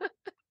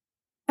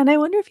 And I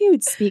wonder if you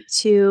would speak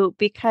to,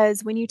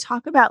 because when you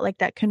talk about like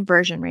that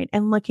conversion rate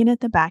and looking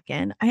at the back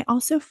end, I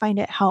also find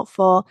it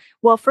helpful.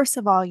 Well, first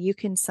of all, you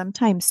can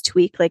sometimes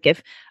tweak, like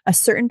if a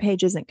certain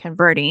page isn't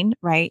converting,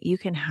 right? You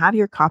can have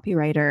your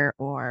copywriter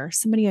or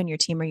somebody on your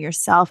team or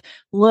yourself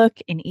look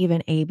and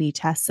even A/B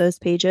test those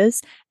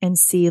pages and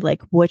see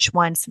like which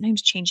one,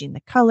 sometimes changing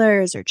the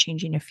colors or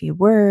changing a few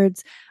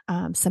words.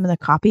 Some of the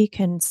copy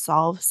can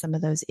solve some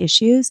of those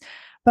issues.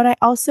 But I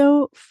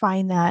also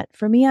find that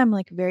for me, I'm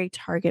like very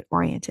target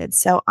oriented.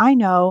 So I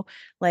know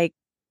like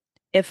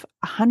if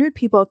 100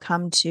 people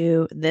come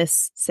to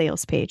this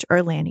sales page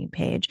or landing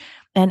page,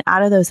 and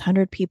out of those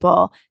 100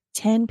 people,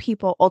 10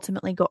 people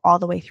ultimately go all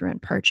the way through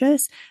and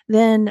purchase,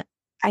 then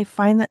I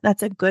find that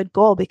that's a good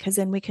goal, because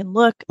then we can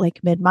look like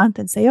mid-month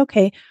and say,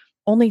 okay,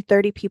 only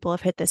 30 people have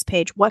hit this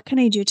page. What can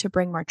I do to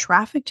bring more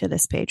traffic to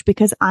this page?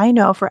 Because I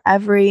know for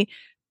every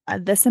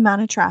this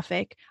amount of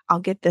traffic, I'll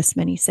get this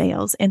many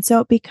sales. And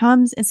so it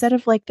becomes, instead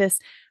of like this,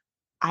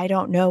 I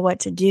don't know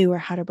what to do or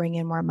how to bring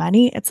in more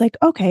money, it's like,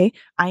 okay,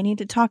 I need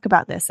to talk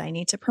about this. I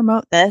need to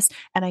promote this.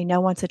 And I know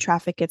once the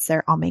traffic gets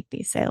there, I'll make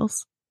these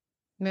sales.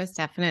 Most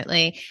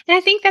definitely. And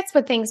I think that's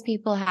what things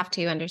people have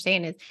to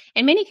understand is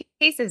in many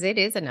cases, it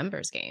is a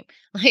numbers game.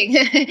 Like,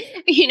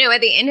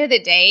 at the end of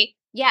the day,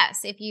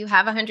 yes, if you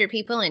have 100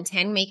 people and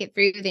 10 make it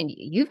through, then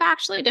you've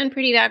actually done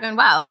pretty doggone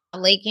well.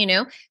 Like,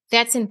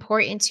 that's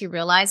important to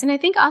realize. And I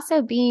think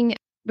also being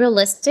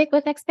realistic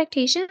with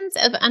expectations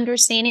of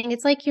understanding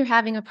it's like you're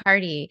having a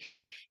party,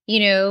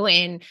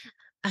 and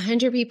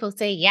 100 people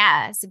say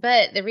yes.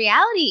 But the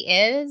reality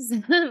is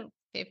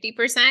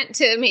 50%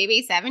 to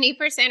maybe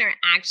 70% are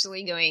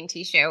actually going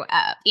to show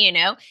up, and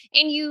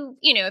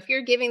if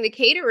you're giving the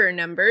caterer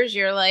numbers,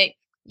 you're like,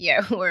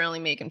 yeah, we're only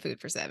making food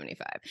for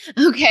 75.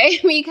 Okay.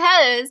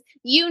 Because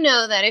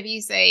that if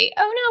you say,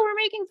 oh no, we're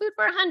making food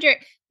for 100,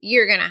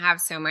 you're going to have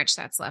so much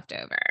that's left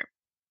over.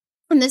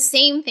 And the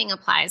same thing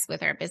applies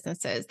with our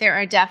businesses. There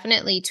are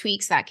definitely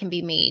tweaks that can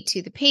be made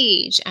to the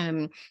page.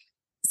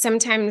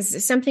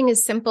 Sometimes something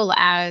as simple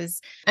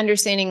as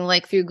understanding,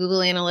 like through Google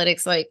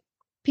Analytics, like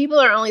people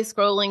are only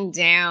scrolling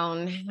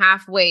down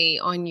halfway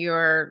on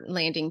your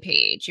landing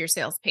page, your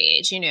sales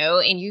page,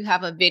 and you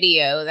have a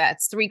video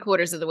that's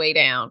 3/4 of the way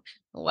down.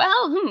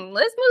 Well,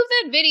 let's move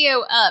that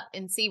video up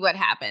and see what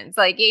happens.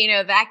 Like,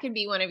 that could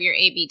be one of your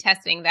A/B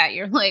testing that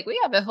you're like, we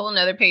have a whole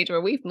nother page where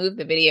we've moved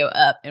the video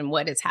up and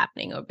what is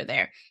happening over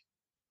there.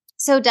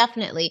 So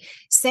definitely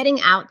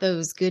setting out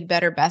those good,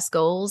 better, best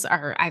goals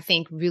are, I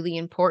think, really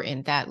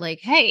important that like,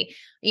 hey,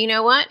 you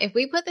know what? If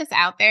we put this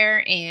out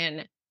there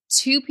and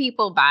 2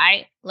 people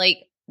buy, like,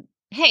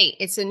 hey,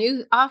 it's a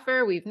new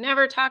offer. We've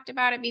never talked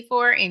about it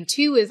before. And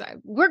 2 is,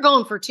 we're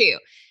going for 2.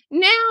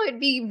 Now it'd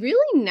be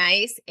really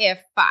nice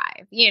if 5,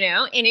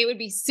 and it would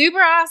be super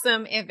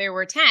awesome if there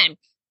were 10.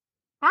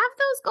 Have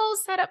those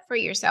goals set up for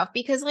yourself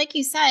because like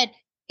you said,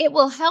 it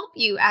will help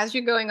you as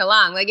you're going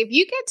along. Like if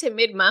you get to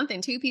mid-month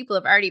and 2 people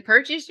have already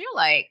purchased, you're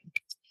like,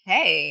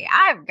 hey,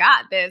 I've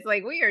got this.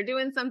 Like we are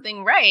doing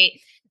something right.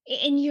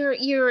 And you're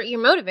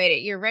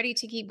motivated. You're ready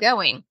to keep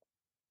going.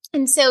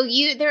 And so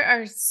there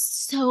are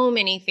so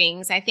many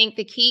things. I think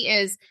the key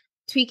is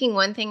tweaking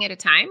one thing at a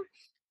time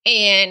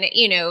and,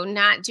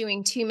 not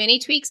doing too many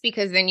tweaks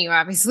because then you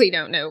obviously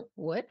don't know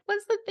what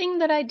was the thing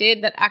that I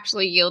did that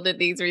actually yielded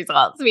these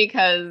results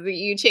because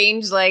you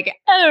changed like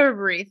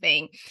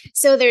everything.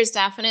 So there's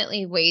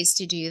definitely ways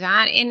to do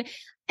that. And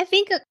I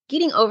think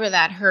getting over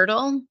that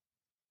hurdle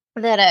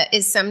that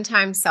is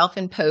sometimes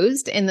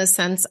self-imposed in the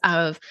sense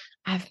of,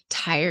 I'm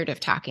tired of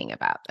talking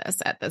about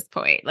this at this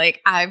point.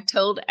 Like I've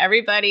told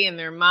everybody and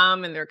their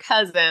mom and their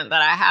cousin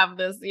that I have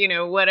this,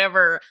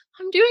 whatever,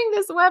 I'm doing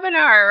this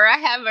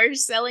webinar or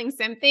selling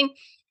something.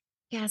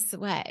 Guess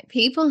what?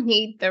 People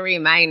need the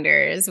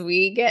reminders.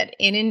 We get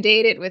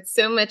inundated with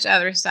so much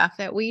other stuff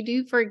that we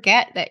do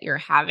forget that you're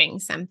having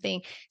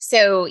something.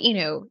 So,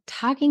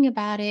 talking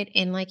about it.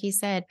 And like you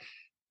said,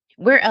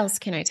 where else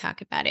can I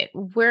talk about it?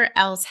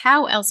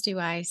 How else do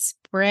I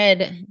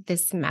spread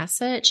this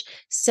message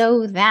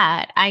so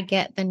that I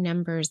get the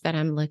numbers that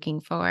I'm looking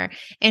for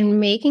and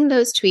making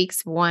those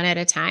tweaks one at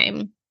a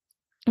time,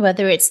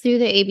 whether it's through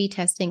the A/B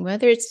testing,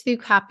 whether it's through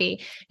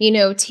copy,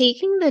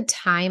 taking the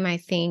time, I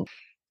think,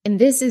 and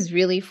this is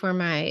really for our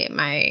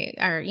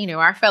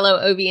fellow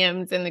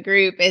OBMs in the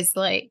group is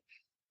like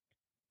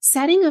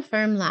setting a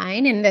firm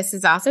line. And this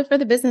is also for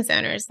the business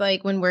owners,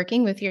 like when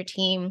working with your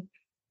team,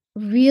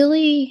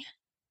 really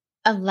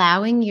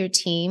allowing your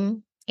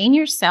team and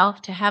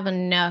yourself to have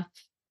enough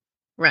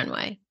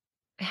runway.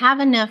 Have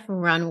enough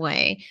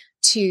runway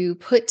to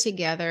put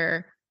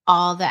together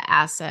all the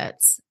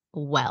assets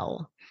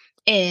well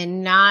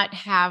and not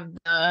have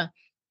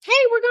hey,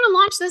 we're going to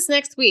launch this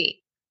next week.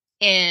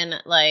 And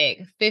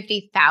like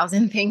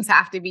 50,000 things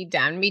have to be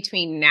done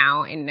between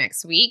now and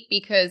next week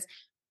because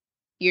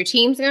your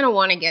team's going to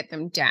want to get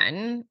them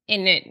done.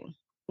 And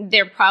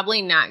they're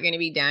probably not going to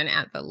be done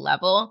at the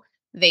level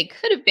they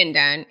could have been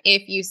done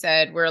if you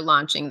said, we're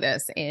launching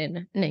this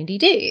in 90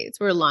 days.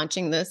 We're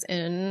launching this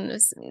in,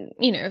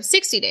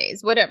 60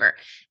 days, whatever.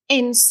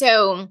 And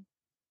so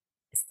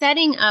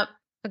setting up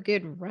a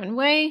good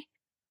runway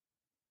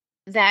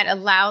that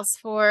allows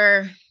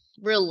for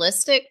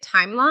realistic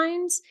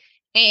timelines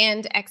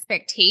and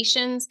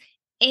expectations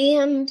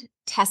and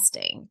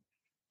testing.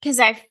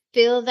 Because I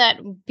feel that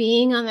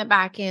being on the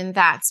back end,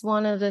 that's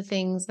one of the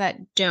things that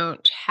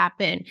don't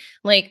happen.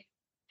 Like,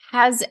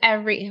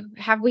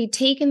 have we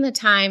taken the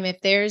time, if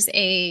there's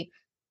a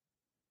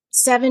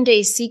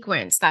 7-day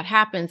sequence that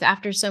happens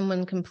after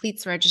someone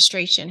completes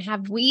registration,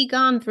 have we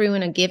gone through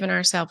and given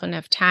ourselves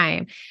enough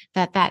time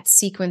that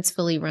sequence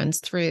fully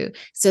runs through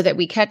so that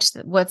we catch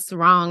what's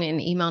wrong in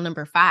email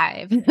number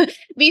 5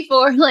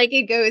 before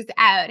it goes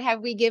out?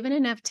 Have we given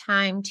enough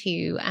time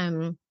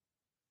to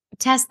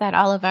test that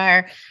all of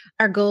our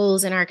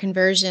goals and our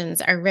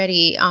conversions are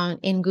ready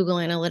in Google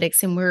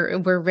Analytics, and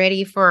we're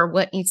ready for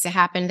what needs to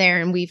happen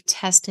there, and we've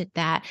tested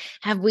that?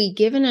 Have we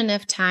given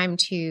enough time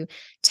to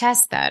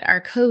test that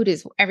our code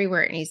is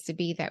everywhere it needs to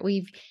be, that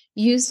we've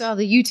used all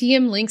the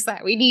UTM links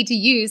that we need to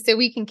use so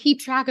we can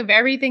keep track of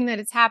everything that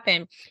has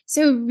happened?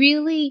 So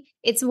really,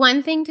 it's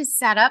one thing to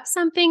set up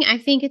something. I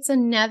think it's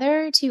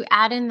another to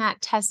add in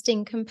that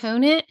testing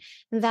component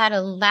that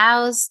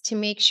allows to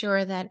make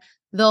sure that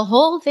the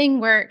whole thing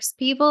works.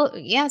 People,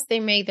 yes, they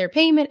made their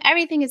payment.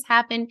 Everything has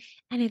happened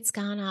and it's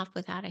gone off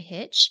without a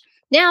hitch.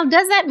 Now,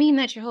 does that mean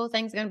that your whole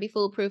thing's going to be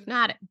foolproof?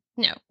 No,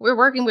 we're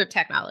working with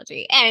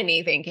technology.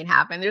 Anything can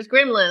happen. There's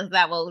gremlins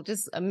that will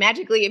just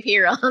magically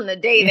appear on the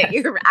day that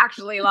you're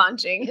actually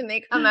launching, and they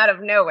come out of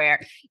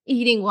nowhere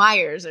eating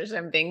wires or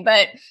something.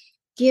 But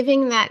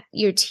giving that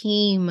your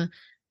team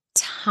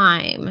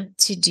time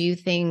to do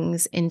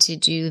things and to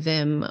do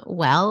them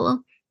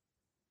well,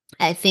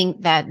 I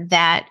think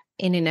that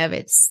in and of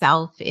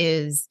itself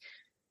is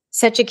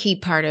such a key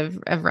part of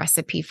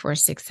recipe for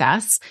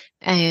success.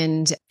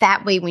 And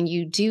that way, when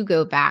you do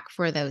go back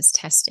for those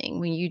testing,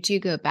 when you do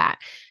go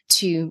back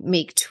to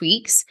make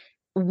tweaks,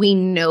 we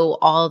know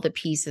all the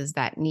pieces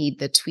that need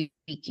the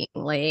tweaking.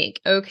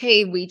 Like,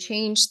 okay, we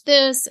changed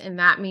this, and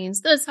that means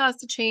this has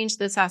to change,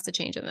 this has to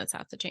change, and this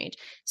has to change.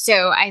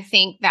 So I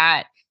think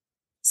that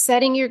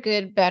setting your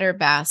good, better,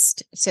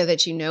 best so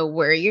that you know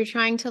where you're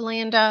trying to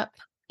end up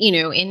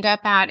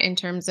at in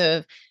terms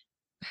of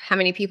how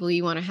many people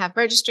you want to have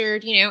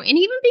registered, and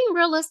even being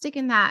realistic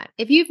in that.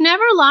 If you've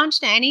never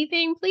launched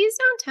anything, please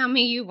don't tell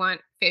me you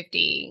want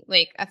 50,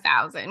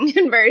 1,000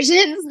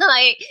 conversions.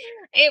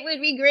 It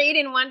would be great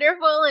and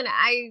wonderful, and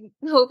I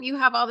hope you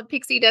have all the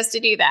pixie dust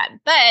to do that.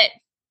 But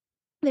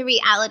the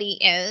reality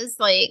is,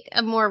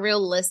 a more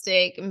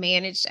realistic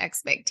managed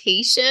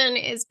expectation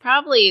is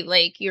probably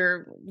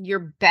your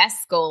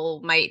best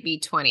goal might be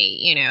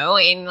 20,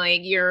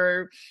 and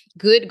your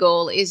good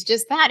goal is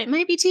just that. It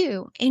might be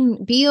 2,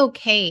 and be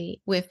okay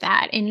with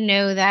that and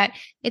know that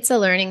it's a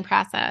learning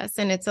process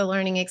and it's a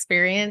learning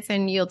experience,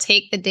 and you'll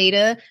take the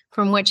data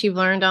from what you've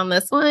learned on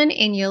this one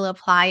and you'll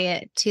apply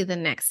it to the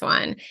next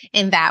one,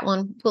 and that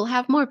one will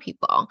have more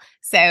people.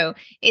 So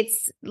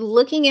it's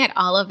looking at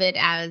all of it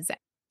as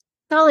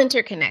all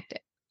interconnected,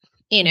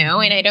 and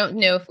I don't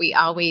know if we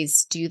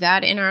always do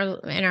that in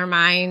our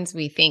minds.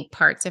 We think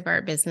parts of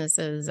our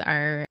businesses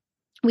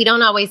we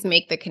don't always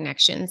make the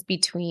connections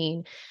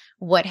between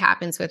what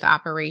happens with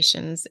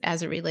operations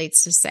as it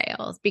relates to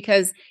sales.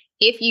 Because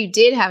if you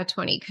did have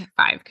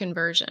 25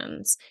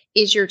 conversions,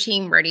 is your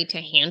team ready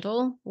to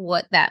handle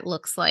what that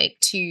looks like,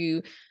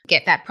 to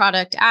get that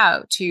product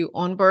out, to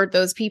onboard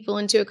those people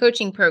into a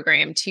coaching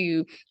program,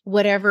 to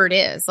whatever it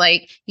is?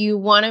 You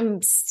want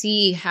to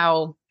see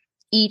how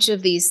each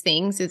of these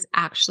things is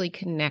actually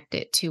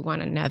connected to one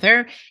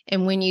another.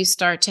 And when you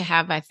start to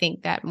have, I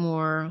think, that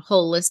more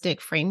holistic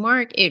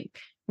framework, it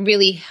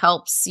really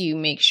helps you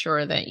make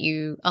sure that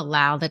you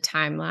allow the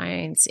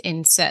timelines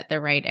and set the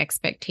right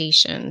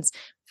expectations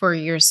for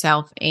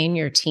yourself and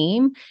your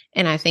team.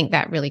 And I think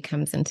that really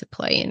comes into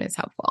play and is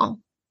helpful.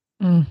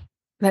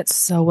 That's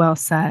so well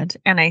said.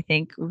 And I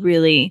think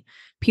really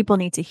people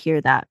need to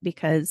hear that,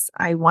 because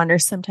I wonder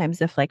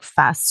sometimes if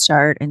fast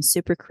start and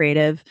super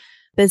creative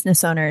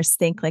business owners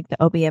think the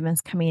OBM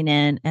is coming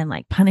in and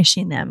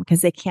punishing them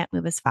because they can't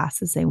move as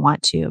fast as they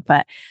want to.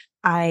 But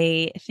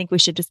I think we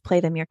should just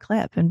play them your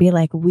clip and be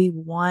we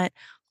want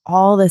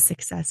all the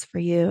success for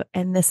you.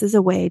 And this is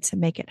a way to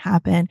make it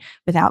happen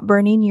without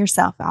burning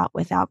yourself out,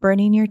 without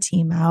burning your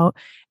team out.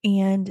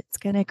 And it's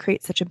going to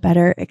create such a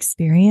better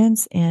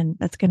experience, and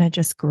that's going to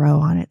just grow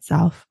on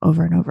itself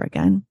over and over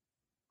again.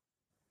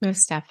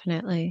 Most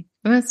definitely.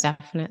 Most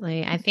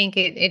definitely. I think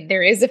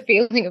there is a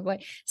feeling of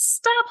like,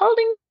 stop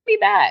holding me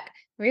back.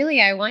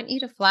 Really, I want you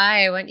to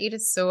fly. I want you to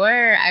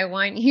soar. I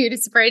want you to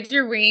spread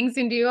your wings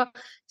and do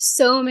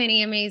so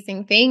many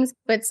amazing things.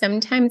 But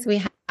sometimes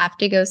we have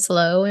to go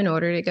slow in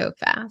order to go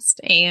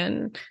fast.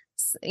 And,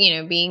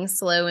 being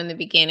slow in the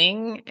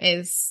beginning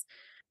it's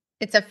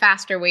a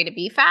faster way to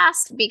be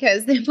fast,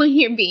 because then when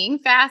you're being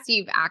fast,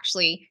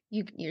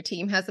 your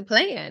team has a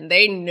plan.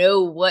 They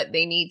know what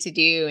they need to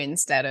do,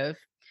 instead of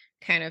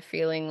kind of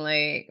feeling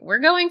like we're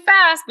going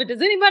fast, but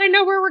does anybody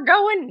know where we're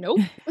going? Nope.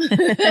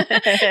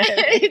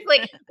 It's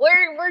like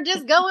we're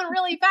just going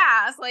really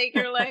fast. Like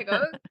you're like,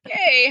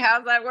 okay,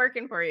 how's that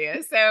working for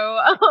you?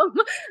 So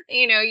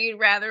you'd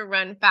rather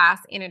run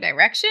fast in a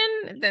direction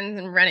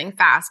than running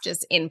fast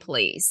just in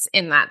place.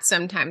 And that's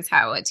sometimes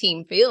how a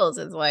team feels,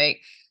 is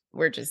like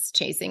we're just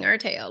chasing our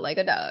tail like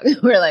a dog.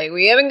 We're like,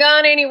 we haven't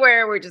gone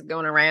anywhere. We're just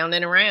going around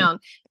and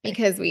around,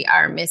 because we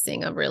are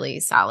missing a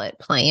really solid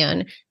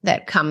plan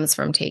that comes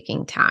from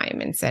taking time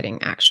and setting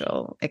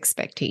actual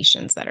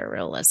expectations that are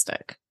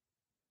realistic.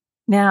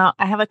 Now,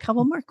 I have a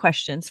couple more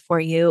questions for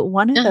you.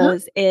 One of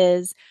those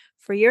is,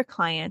 for your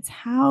clients,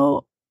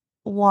 how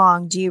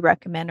long do you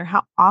recommend, or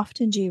how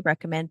often do you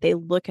recommend they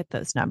look at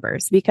those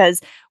numbers?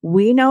 Because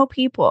we know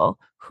people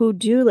who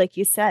do, like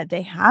you said,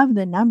 they have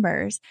the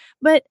numbers,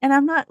 and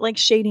I'm not like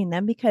shading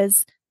them,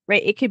 because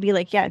right, it could be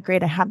like, yeah,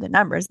 great, I have the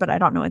numbers, but I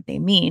don't know what they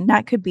mean.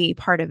 That could be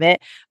part of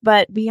it.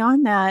 But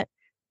beyond that,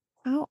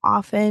 how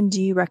often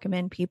do you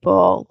recommend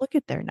people look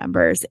at their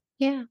numbers?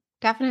 Yeah,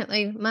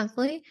 definitely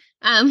monthly.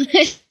 And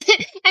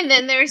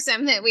then there's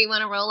some that we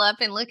want to roll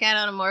up and look at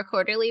on a more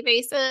quarterly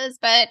basis,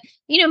 but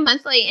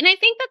monthly. And I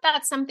think that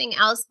that's something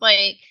else,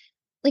 like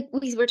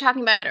we were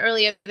talking about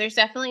earlier, there's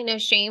definitely no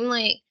shame.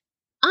 Like,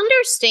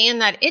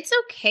 understand that it's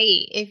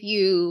okay if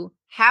you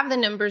have the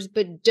numbers,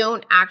 but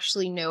don't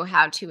actually know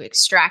how to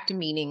extract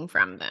meaning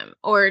from them,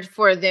 or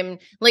for them,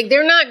 like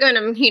they're not going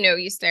to,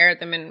 you stare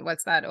at them and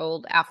what's that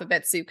old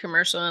alphabet soup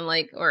commercial,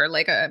 and or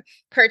like a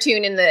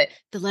cartoon, and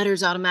the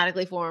letters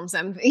automatically form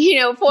some,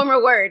 form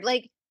a word.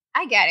 Like,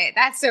 I get it.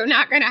 That's so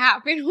not going to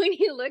happen when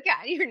you look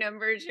at your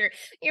numbers.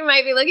 You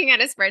might be looking at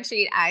a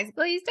spreadsheet, eyes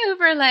glazed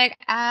over, like,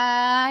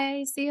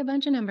 I see a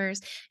bunch of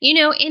numbers,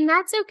 and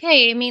that's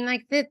okay. I mean,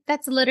 like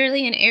that's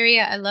literally an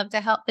area I love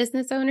to help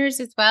business owners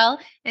as well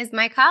as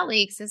my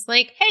colleagues, is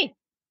like, hey,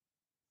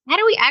 how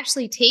do we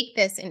actually take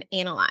this and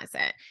analyze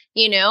it,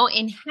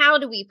 and how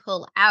do we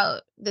pull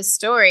out the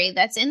story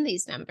that's in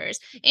these numbers?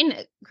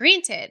 And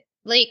granted,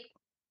 like,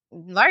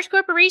 large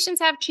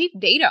corporations have chief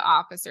data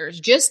officers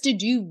just to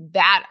do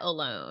that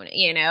alone,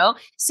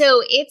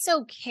 So it's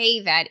okay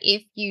that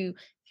if you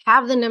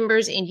have the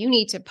numbers and you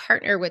need to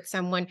partner with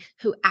someone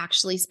who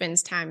actually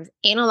spends time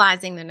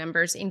analyzing the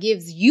numbers and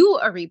gives you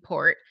a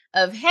report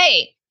of,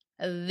 hey,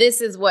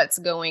 this is what's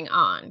going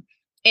on.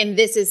 And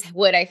this is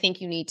what I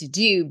think you need to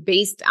do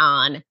based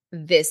on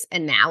this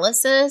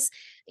analysis.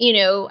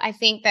 I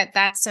think that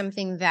that's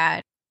something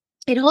that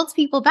it holds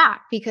people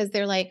back, because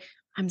they're like,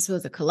 I'm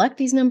supposed to collect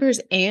these numbers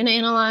and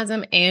analyze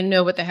them and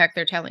know what the heck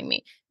they're telling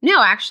me.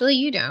 No, actually,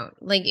 you don't.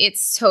 Like,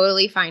 it's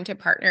totally fine to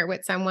partner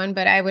with someone,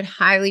 but I would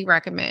highly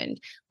recommend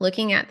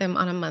looking at them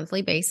on a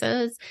monthly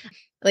basis.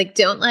 Like,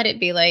 don't let it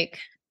be like,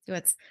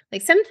 what's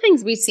like some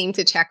things we seem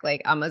to check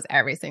like almost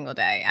every single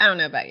day. I don't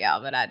know about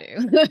y'all, but I do.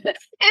 And so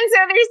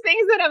there's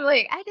things that I'm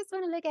like, I just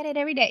want to look at it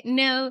every day.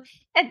 No,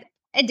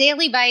 a day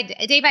by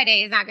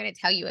day is not going to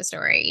tell you a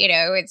story.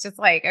 It's just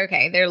like,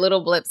 okay, there are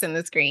little blips in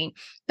the screen,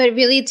 but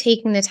really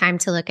taking the time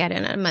to look at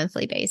it on a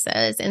monthly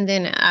basis. And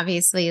then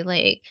obviously,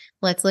 like,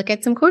 let's look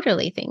at some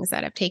quarterly things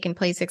that have taken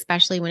place,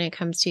 especially when it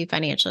comes to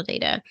financial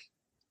data.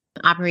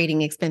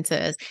 Operating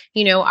expenses,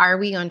 are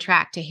we on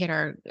track to hit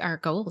our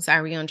goals?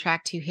 Are we on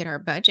track to hit our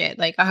budget?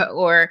 Like,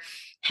 or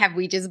have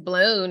we just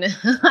blown,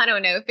 I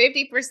don't know,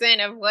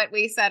 50% of what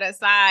we set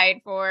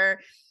aside for,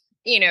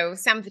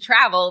 some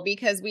travel,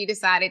 because we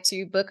decided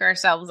to book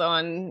ourselves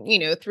on,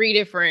 now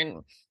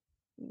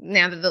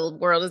that the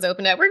world has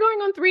opened up, we're going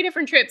on 3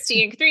 different trips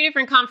to 3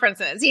 different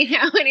conferences,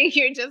 and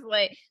you're just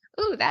like,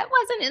 ooh, that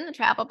wasn't in the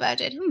travel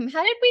budget.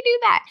 How did we do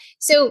that?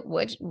 So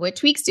what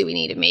tweaks do we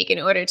need to make in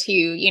order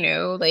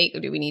to, like,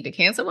 do we need to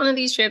cancel one of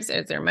these trips?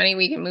 Is there money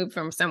we can move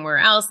from somewhere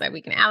else that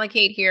we can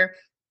allocate here?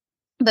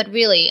 But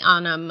really,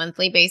 on a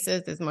monthly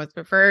basis is most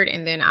preferred.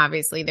 And then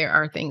obviously there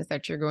are things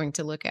that you're going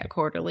to look at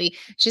quarterly,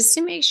 just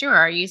to make sure,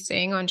 are you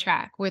staying on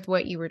track with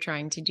what you were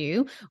trying to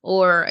do?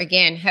 Or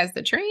again, has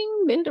the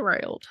train been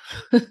derailed?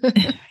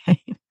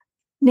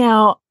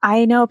 Now,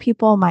 I know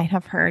people might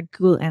have heard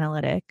Google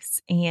Analytics,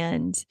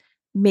 and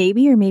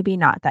maybe or maybe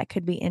not, that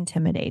could be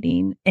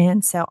intimidating.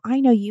 And so I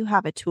know you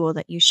have a tool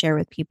that you share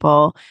with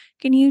people.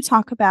 Can you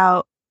talk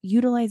about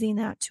utilizing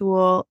that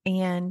tool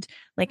and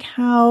like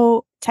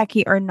how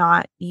techie or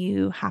not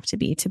you have to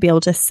be able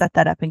to set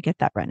that up and get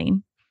that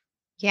running?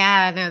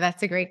 Yeah, no,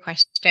 that's a great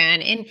question.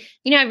 And,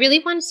 I really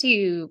want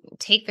to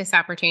take this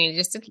opportunity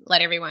just to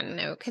let everyone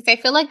know, because I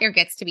feel like there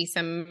gets to be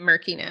some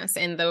murkiness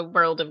in the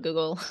world of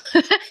Google.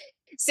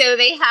 So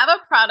they have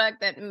a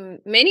product that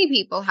many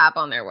people have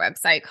on their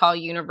website called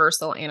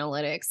Universal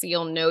Analytics.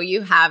 You'll know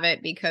you have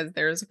it because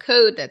there's a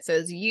code that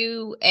says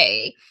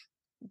UA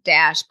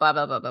dash blah,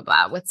 blah, blah, blah,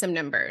 blah with some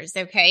numbers.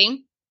 Okay.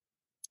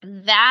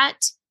 That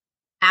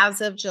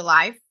as of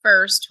July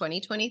 1st,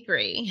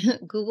 2023,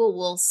 Google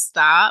will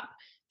stop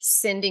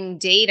sending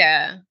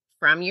data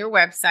from your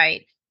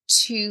website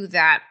to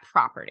that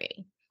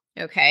property.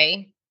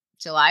 Okay.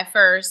 July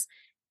 1st.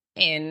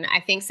 And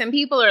I think some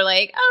people are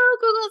like, oh,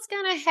 Google's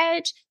going to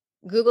hedge.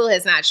 Google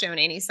has not shown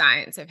any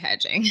signs of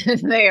hedging.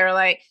 They are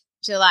like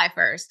July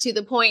 1st to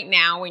the point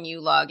now when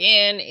you log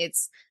in,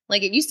 it's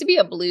like it used to be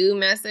a blue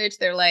message.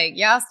 They're like,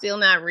 y'all still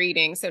not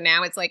reading. So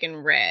now it's like in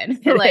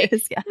red. Like,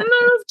 is, yeah.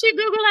 move to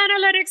Google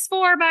Analytics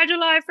 4 by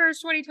July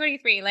 1st,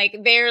 2023. Like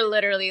they're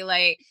literally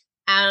like,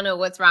 I don't know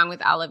what's wrong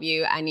with all of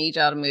you. I need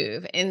y'all to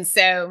move. And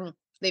so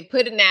they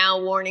put it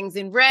now warnings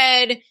in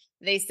red.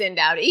 They send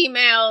out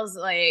emails,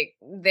 like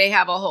they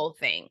have a whole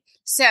thing.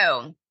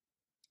 So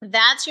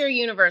that's your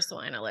universal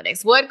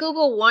analytics. What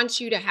Google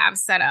wants you to have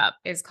set up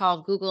is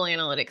called Google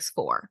Analytics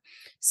 4.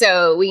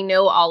 So we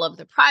know all of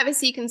the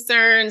privacy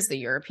concerns, the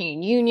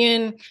European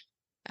Union.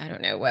 I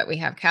don't know what we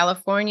have,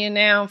 California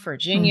now,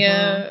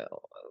 Virginia.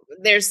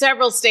 Mm-hmm. There's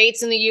several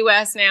states in the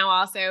US now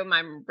also.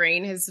 My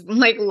brain has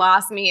like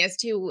lost me as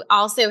to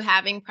also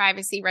having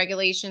privacy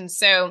regulations.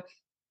 So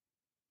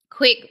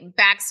quick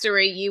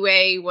backstory,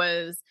 UA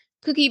was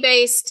cookie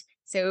based.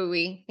 So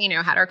we,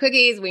 had our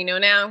cookies. We know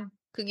now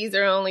cookies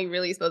are only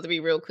really supposed to be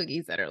real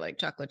cookies that are like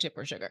chocolate chip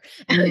or sugar.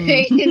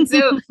 Okay. And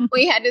so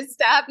we had to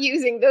stop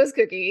using those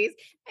cookies.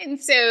 And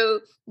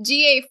so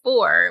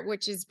GA4,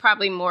 which is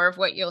probably more of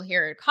what you'll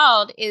hear it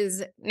called,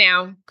 is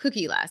now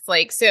cookieless.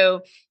 Like,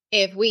 so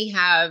if we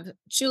have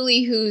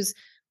Julie who's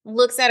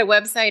looks at a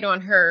website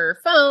on her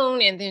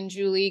phone, and then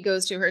Julie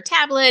goes to her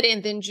tablet,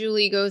 and then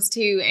Julie goes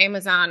to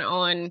Amazon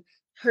on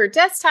her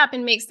desktop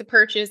and makes the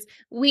purchase,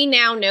 we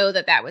now know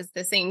that that was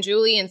the same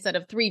Julie instead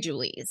of 3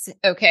 Julies,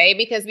 okay?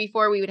 Because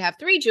before we would have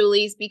 3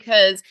 Julies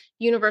because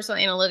Universal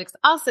Analytics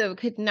also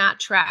could not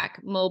track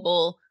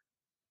mobile.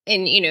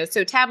 And,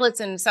 so tablets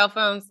and cell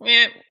phones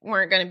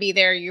weren't going to be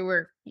there.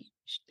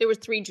 There were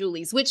 3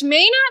 Julies, which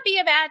may not be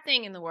a bad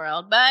thing in the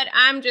world, but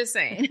I'm just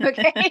saying,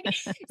 okay?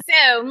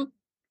 So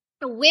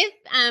with,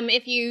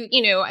 if you,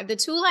 the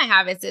tool I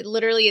have is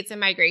it's a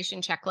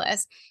migration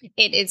checklist.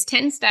 It is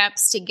 10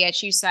 steps to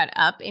get you set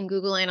up in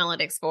Google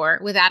Analytics 4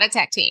 without a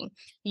tech team.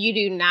 You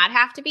do not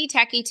have to be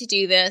techie to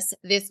do this.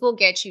 This will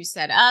get you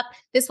set up.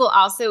 This will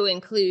also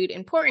include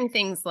important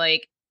things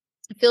like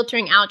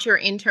filtering out your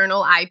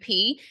internal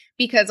IP,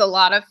 because a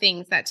lot of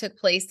things that took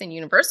place in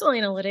Universal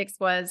Analytics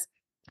was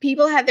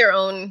people had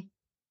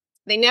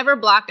they never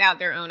blocked out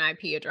their own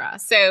IP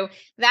address. So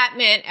that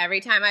meant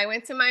every time I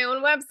went to my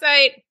own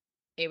website,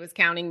 it was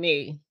counting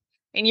me.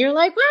 And you're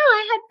like, wow,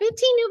 I had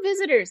 15 new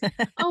visitors.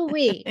 Oh,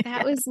 wait,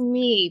 that was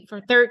me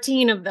for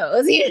 13 of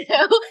those,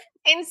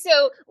 And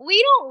so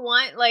we don't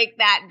want like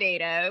that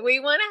data. We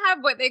want to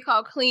have what they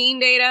call clean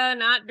data,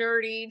 not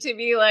dirty, to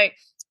be like,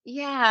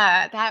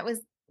 yeah, that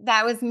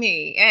was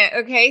me.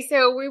 Okay,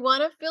 so we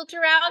want to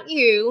filter out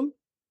you.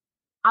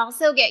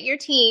 Also get your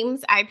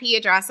team's IP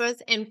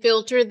addresses and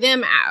filter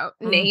them out,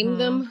 name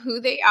them who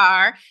they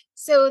are,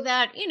 so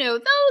that,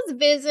 those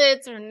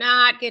visits are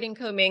not getting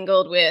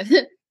commingled with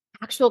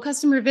actual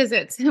customer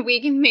visits.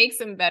 We can make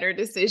some better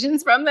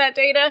decisions from that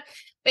data.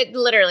 But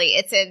literally,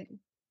 it's an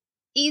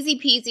easy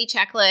peasy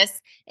checklist.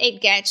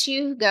 It gets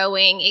you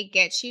going. It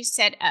gets you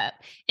set up.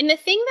 And the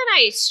thing that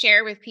I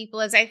share with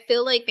people is I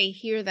feel like they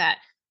hear that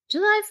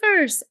July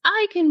 1st,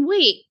 I can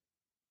wait.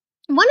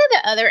 One of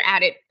the other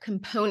added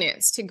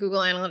components to Google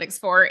Analytics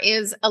 4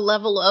 is a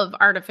level of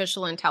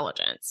artificial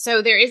intelligence.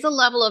 So there is a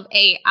level of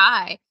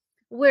AI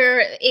where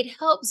it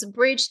helps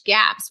bridge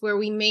gaps where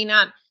we may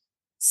not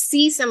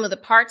see some of the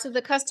parts of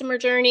the customer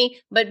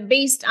journey, but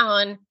based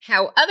on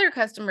how other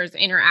customers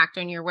interact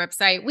on your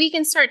website, we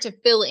can start to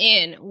fill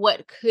in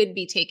what could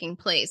be taking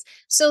place.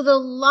 So the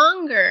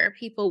longer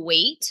people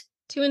wait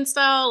to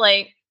install,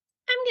 like,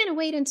 I'm going to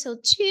wait until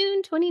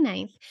June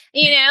 29th,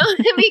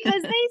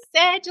 because they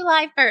said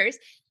July 1st.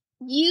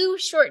 You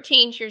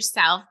shortchange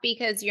yourself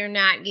because you're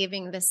not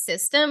giving the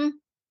system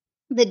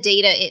the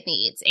data it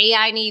needs.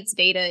 AI needs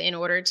data in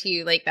order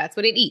to, that's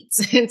what it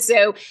eats. And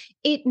so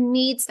it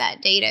needs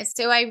that data.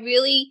 So I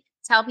really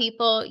tell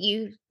people,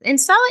 you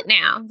install it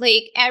now.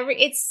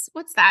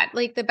 What's that?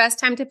 Like the best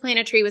time to plant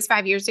a tree was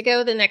 5 years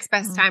ago. The next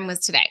best time was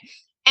today.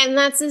 And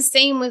that's the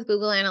same with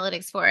Google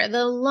Analytics 4.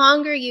 The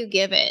longer you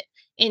give it,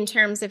 in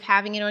terms of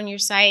having it on your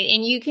site,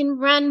 and you can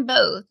run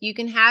both. You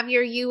can have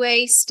your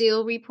UA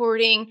still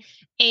reporting,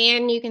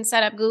 and you can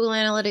set up Google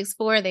Analytics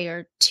 4. They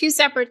are 2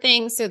 separate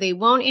things, so they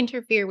won't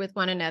interfere with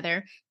one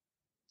another.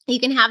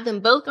 You can have them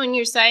both on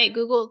your site.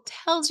 Google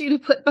tells you to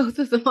put both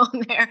of them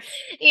on there,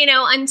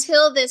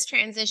 until this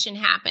transition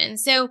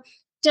happens. So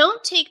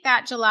don't take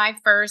that July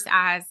 1st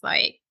as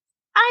like,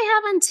 I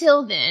have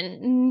until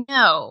then.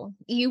 No,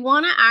 you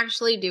want to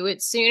actually do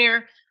it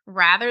sooner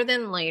rather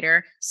than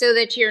later, so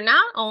that you're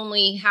not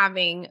only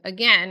having,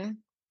 again,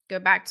 go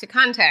back to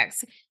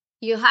context,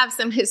 you have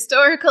some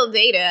historical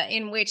data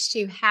in which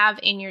to have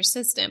in your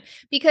system.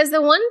 Because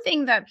the one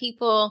thing that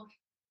people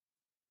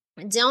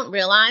don't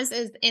realize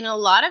is in a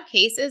lot of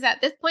cases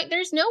at this point,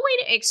 there's no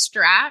way to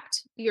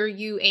extract your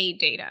UA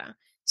data.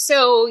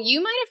 So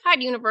you might have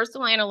had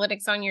Universal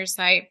Analytics on your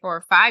site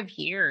for 5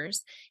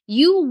 years.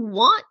 You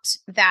want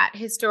that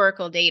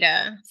historical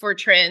data for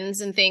trends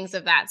and things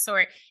of that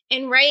sort.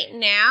 And right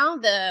now,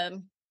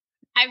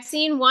 I've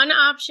seen one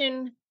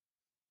option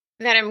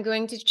that I'm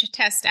going to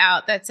test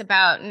out that's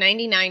about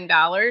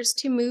 $99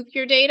 to move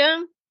your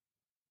data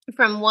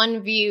from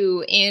one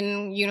view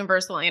in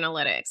Universal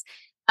Analytics.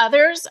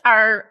 Others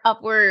are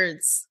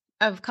upwards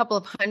of a couple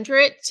of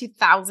hundred to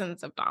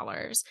thousands of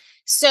dollars.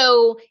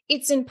 So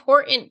it's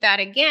important that,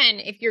 again,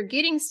 if you're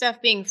getting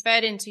stuff being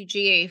fed into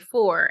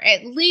GA4,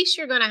 at least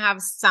you're going to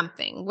have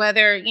something,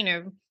 whether,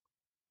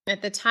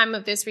 at the time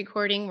of this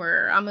recording,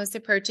 we're almost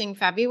approaching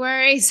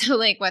February. So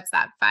what's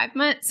that, 5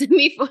 months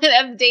before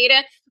of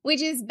data,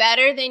 which is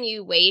better than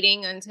you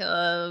waiting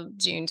until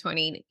June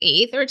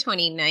 28th or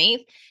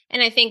 29th.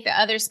 And I think the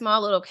other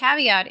small little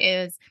caveat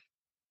is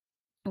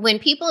when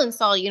people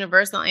install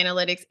Universal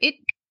Analytics,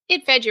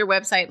 it fed your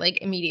website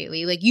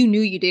immediately. You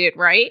knew you did it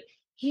right.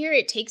 Here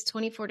it takes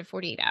 24 to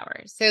 48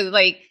 hours. So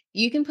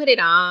you can put it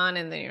on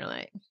and then you're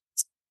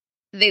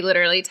they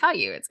literally tell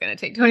you it's going to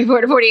take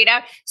 24 to 48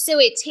 hours. So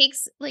it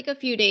takes a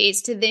few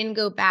days to then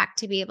go back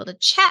to be able to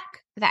check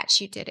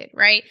that you did it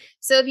right.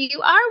 So if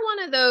you are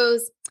one of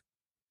those,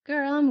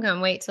 girl, I'm going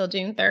to wait till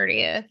June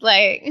 30th.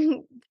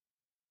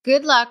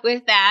 Good luck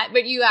with that.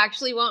 But you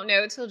actually won't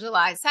know till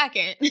July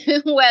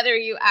 2nd whether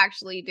you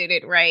actually did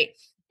it right.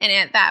 And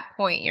at that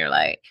point, you're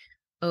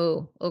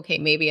oh, okay,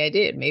 maybe I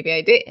did, maybe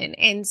I didn't.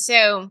 And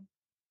so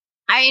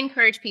I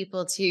encourage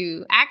people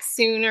to act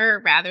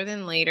sooner rather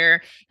than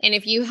later. And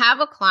if you have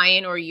a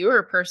client or you're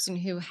a person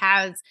who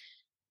has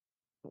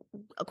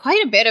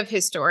quite a bit of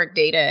historic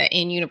data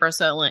in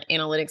Universal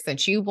Analytics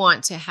that you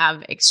want to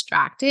have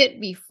extracted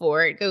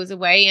before it goes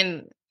away,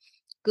 and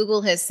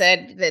Google has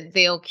said that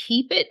they'll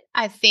keep it,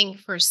 I think,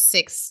 for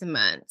 6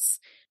 months,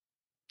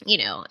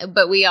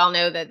 but we all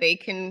know that they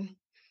can,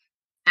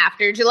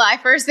 after July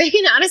 1st, they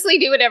can honestly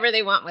do whatever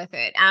they want with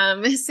it.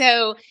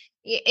 So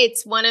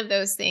it's one of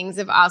those things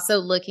of also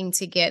looking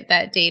to get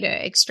that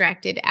data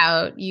extracted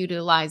out,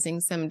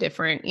 utilizing some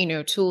different,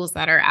 tools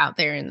that are out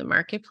there in the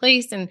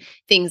marketplace and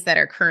things that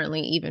are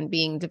currently even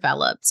being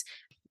developed.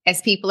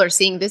 As people are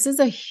seeing, this is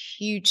a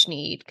huge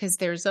need because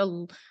there's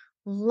a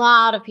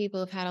lot of people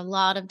have had a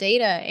lot of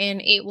data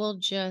and it will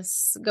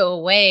just go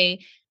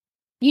away.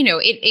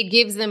 It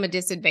gives them a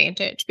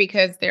disadvantage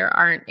because there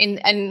aren't,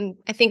 and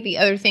I think the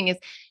other thing is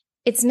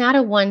it's not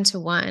a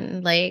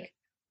one-to-one.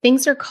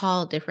 Things are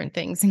called different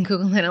things in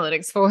Google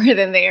Analytics 4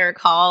 than they are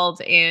called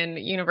in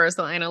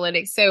Universal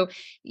Analytics. So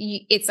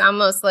it's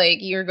almost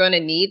you're going to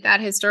need that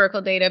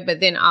historical data, but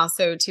then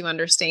also to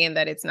understand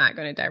that it's not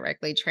going to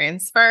directly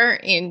transfer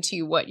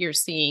into what you're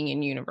seeing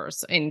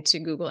into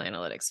Google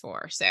Analytics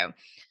 4. So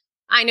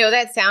I know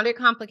that sounded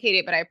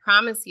complicated, but I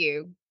promise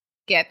you,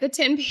 get the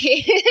 10-step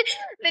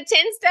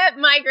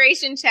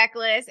migration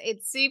checklist.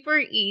 It's super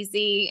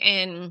easy,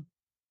 and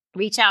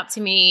reach out to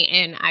me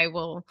and I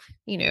will,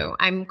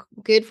 I'm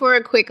good for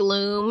a quick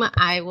loom.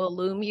 I will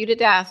loom you to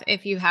death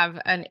if you have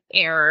an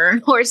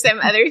error or some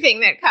other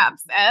thing that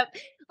pops up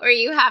or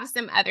you have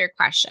some other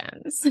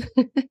questions.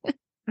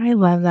 I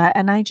love that.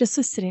 And I just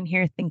was sitting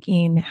here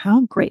thinking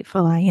how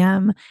grateful I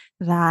am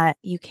that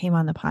you came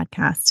on the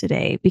podcast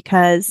today,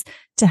 because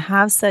to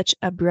have such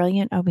a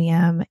brilliant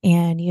OBM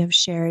and you have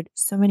shared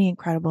so many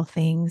incredible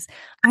things.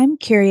 I'm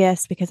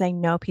curious because I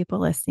know people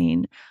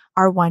listening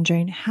are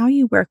wondering how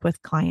you work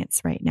with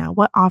clients right now.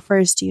 What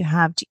offers do you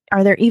have?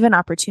 Are there even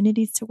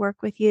opportunities to work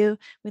with you?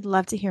 We'd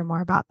love to hear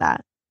more about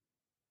that.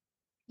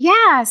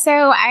 Yeah. So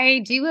I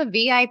do a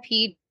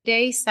VIP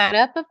day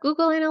setup of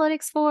Google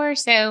Analytics 4.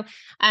 So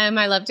I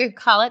love to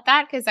call it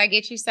that because I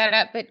get you set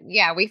up. But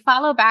yeah, we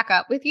follow back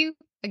up with you.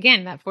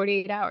 Again, that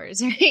 48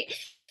 hours, right?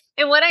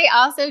 And what I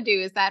also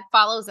do is that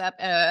follows up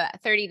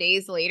 30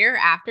 days later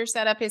after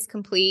setup is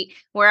complete,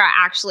 where I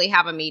actually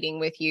have a meeting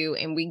with you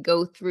and we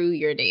go through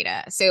your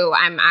data. So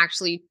I'm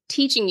actually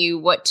teaching you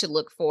what to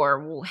look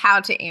for, how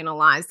to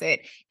analyze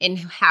it, and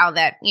how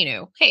that,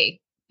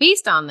 hey,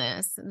 based on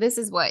this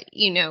is what,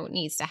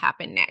 needs to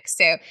happen next.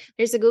 So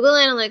there's a Google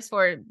Analytics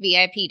 4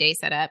 VIP day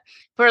setup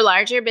for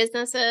larger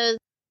businesses.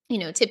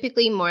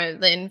 Typically more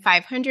than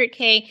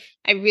 500K,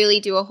 I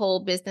really do a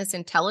whole business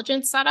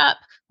intelligence setup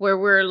where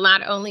we're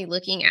not only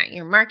looking at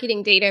your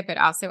marketing data, but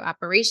also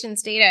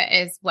operations data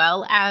as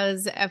well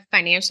as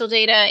financial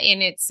data.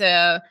 And it's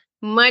a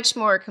much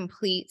more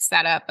complete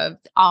setup of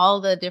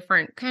all the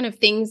different kind of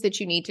things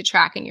that you need to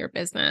track in your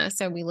business.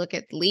 So we look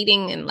at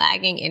leading and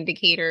lagging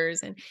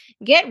indicators and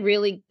get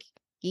really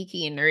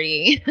geeky and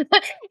nerdy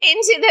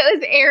into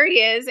those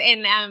areas.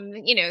 And,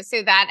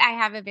 so that I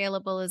have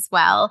available as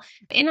well.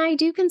 And I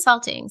do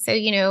consulting.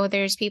 So,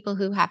 there's people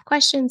who have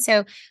questions.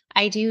 So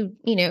I do,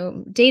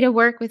 data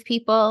work with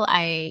people.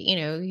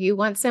 You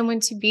want someone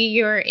to be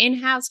your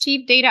in-house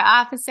chief data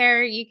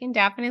officer, you can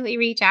definitely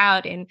reach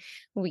out. And,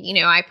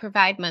 I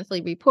provide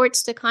monthly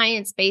reports to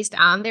clients based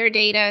on their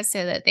data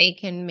so that they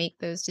can make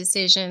those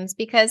decisions,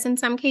 because in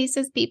some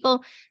cases,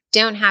 people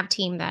don't have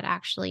team that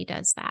actually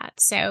does that.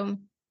 So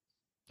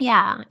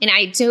yeah. And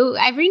I do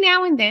every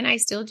now and then I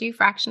still do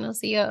fractional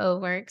COO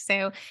work.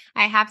 So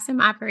I have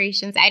some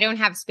operations. I don't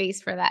have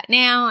space for that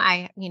now.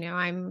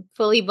 I'm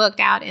fully booked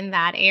out in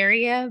that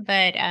area,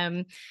 but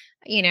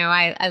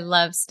I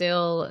love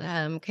still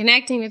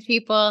connecting with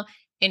people.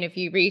 And if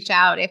you reach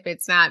out, if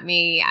it's not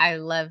me, I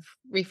love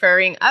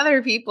referring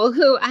other people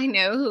who I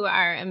know who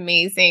are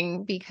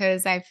amazing,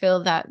 because I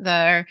feel that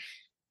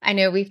I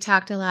know we've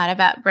talked a lot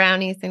about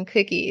brownies and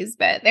cookies,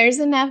 but there's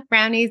enough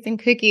brownies and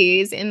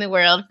cookies in the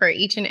world for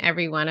each and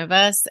every one of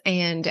us.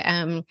 And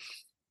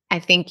I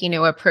think,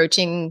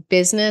 approaching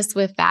business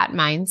with that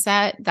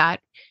mindset, that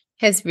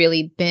has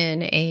really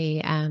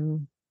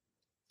been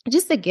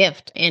just a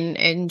gift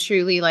and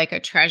truly like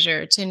a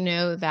treasure to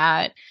know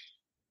that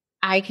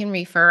I can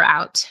refer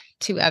out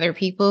to other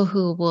people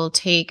who will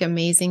take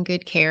amazing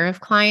good care of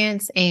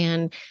clients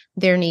and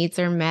their needs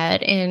are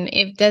met. And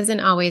it doesn't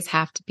always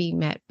have to be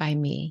met by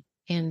me.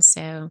 And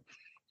so,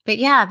 but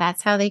yeah,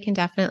 that's how they can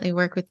definitely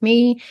work with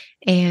me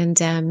and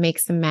make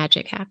some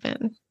magic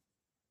happen.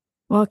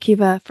 Well,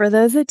 Kiva, for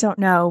those that don't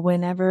know,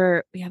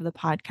 whenever we have the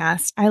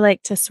podcast, I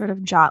like to sort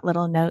of jot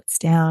little notes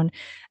down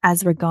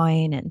as we're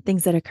going and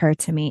things that occur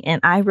to me.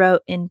 And I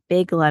wrote in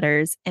big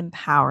letters,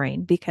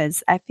 empowering,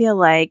 because I feel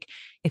like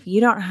if you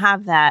don't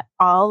have that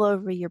all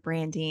over your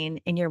branding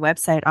and your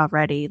website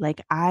already, like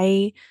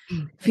I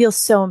feel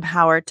so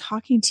empowered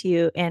talking to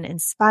you and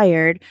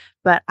inspired,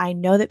 but I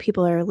know that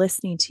people are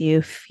listening to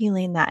you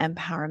feeling that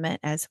empowerment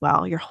as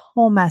well. Your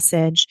whole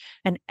message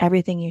and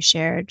everything you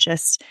shared,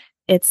 just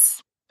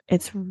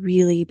it's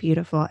really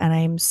beautiful. And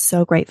I'm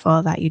so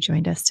grateful that you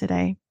joined us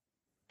today.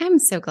 I'm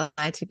so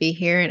glad to be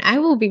here. And I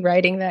will be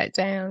writing that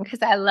down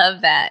because I love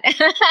that. And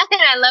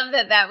I love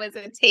that that was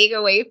a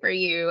takeaway for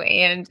you.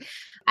 And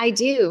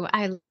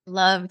I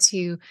love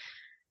to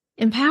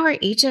empower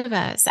each of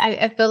us.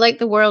 I feel like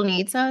the world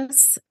needs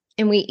us.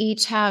 And we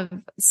each have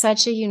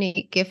such a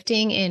unique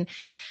gifting and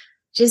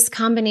just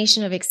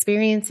combination of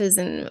experiences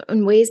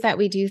and ways that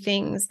we do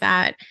things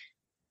that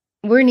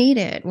we're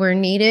needed. We're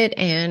needed,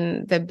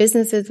 and the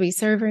businesses we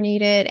serve are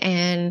needed.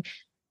 And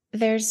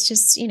there's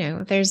just,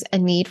 there's a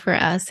need for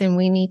us, and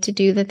we need to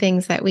do the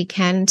things that we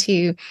can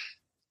to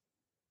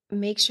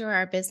make sure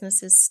our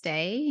businesses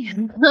stay,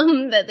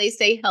 that they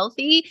stay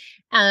healthy,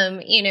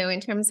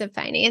 in terms of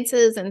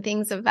finances and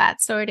things of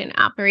that sort, and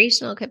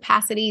operational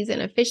capacities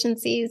and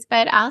efficiencies,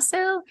 but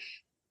also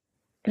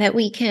that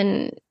we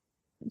can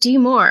do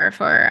more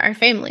for our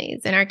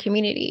families and our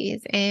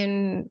communities.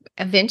 And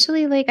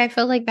eventually, I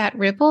feel like that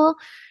ripple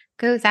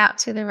goes out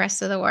to the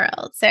rest of the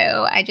world.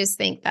 So I just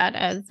think that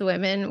as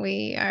women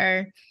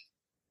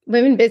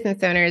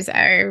business owners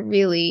are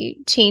really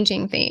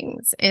changing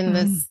things in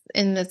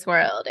this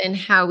world, and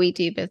how we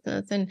do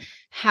business and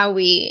how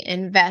we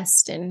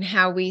invest and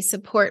how we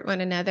support one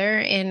another.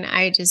 And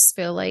I just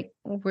feel like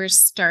we're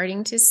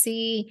starting to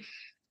see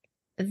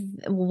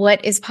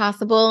what is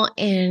possible,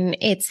 and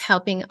it's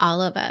helping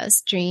all of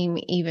us dream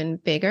even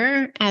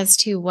bigger as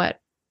to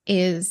what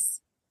is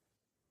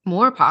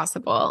more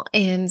possible.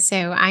 And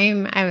so I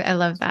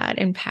love that.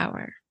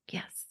 Empower.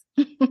 Yes.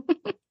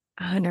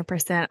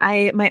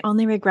 100%. My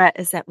only regret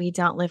is that we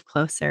don't live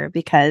closer,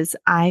 because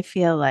I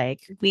feel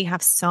like we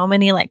have so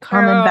many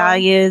common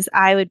values.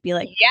 I would be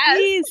like, yes,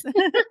 please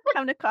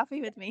come to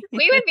coffee with me.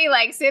 We would be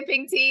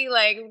sipping tea,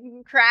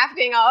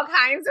 crafting all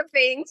kinds of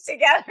things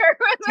together.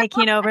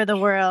 Taking over the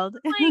world.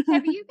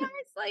 Have you guys,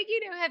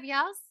 have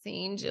y'all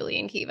seen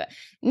Julie and Kiva?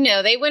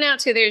 No, they went out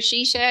to their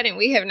she shed and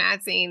we have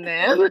not seen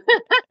them.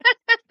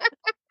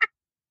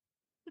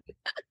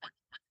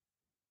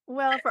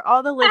 Well, for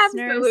all the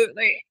listeners,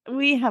 absolutely,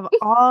 we have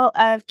all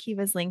of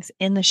Kiva's links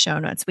in the show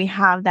notes. We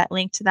have that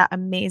link to that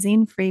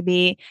amazing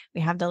freebie.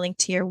 We have the link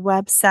to your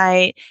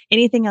website.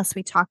 Anything else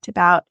we talked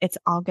about, it's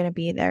all going to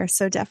be there.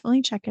 So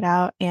definitely check it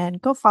out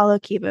and go follow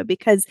Kiva,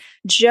 because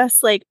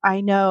just like I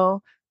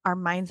know our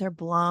minds are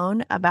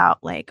blown about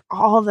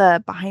all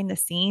the behind the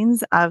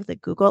scenes of the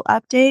Google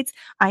updates,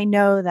 I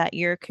know that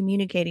you're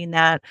communicating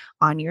that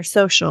on your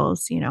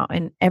socials,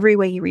 in every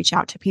way you reach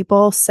out to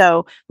people.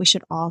 So we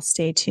should all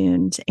stay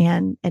tuned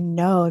and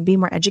know and be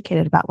more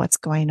educated about what's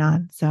going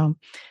on. So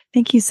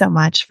thank you so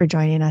much for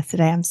joining us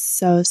today. I'm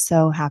so,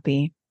 so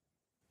happy.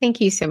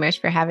 Thank you so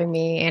much for having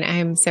me. And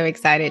I'm so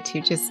excited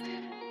to just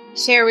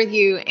share with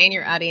you and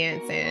your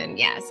audience. And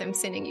yes, I'm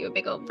sending you a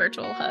big old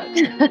virtual hug.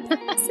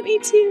 Me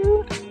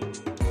too.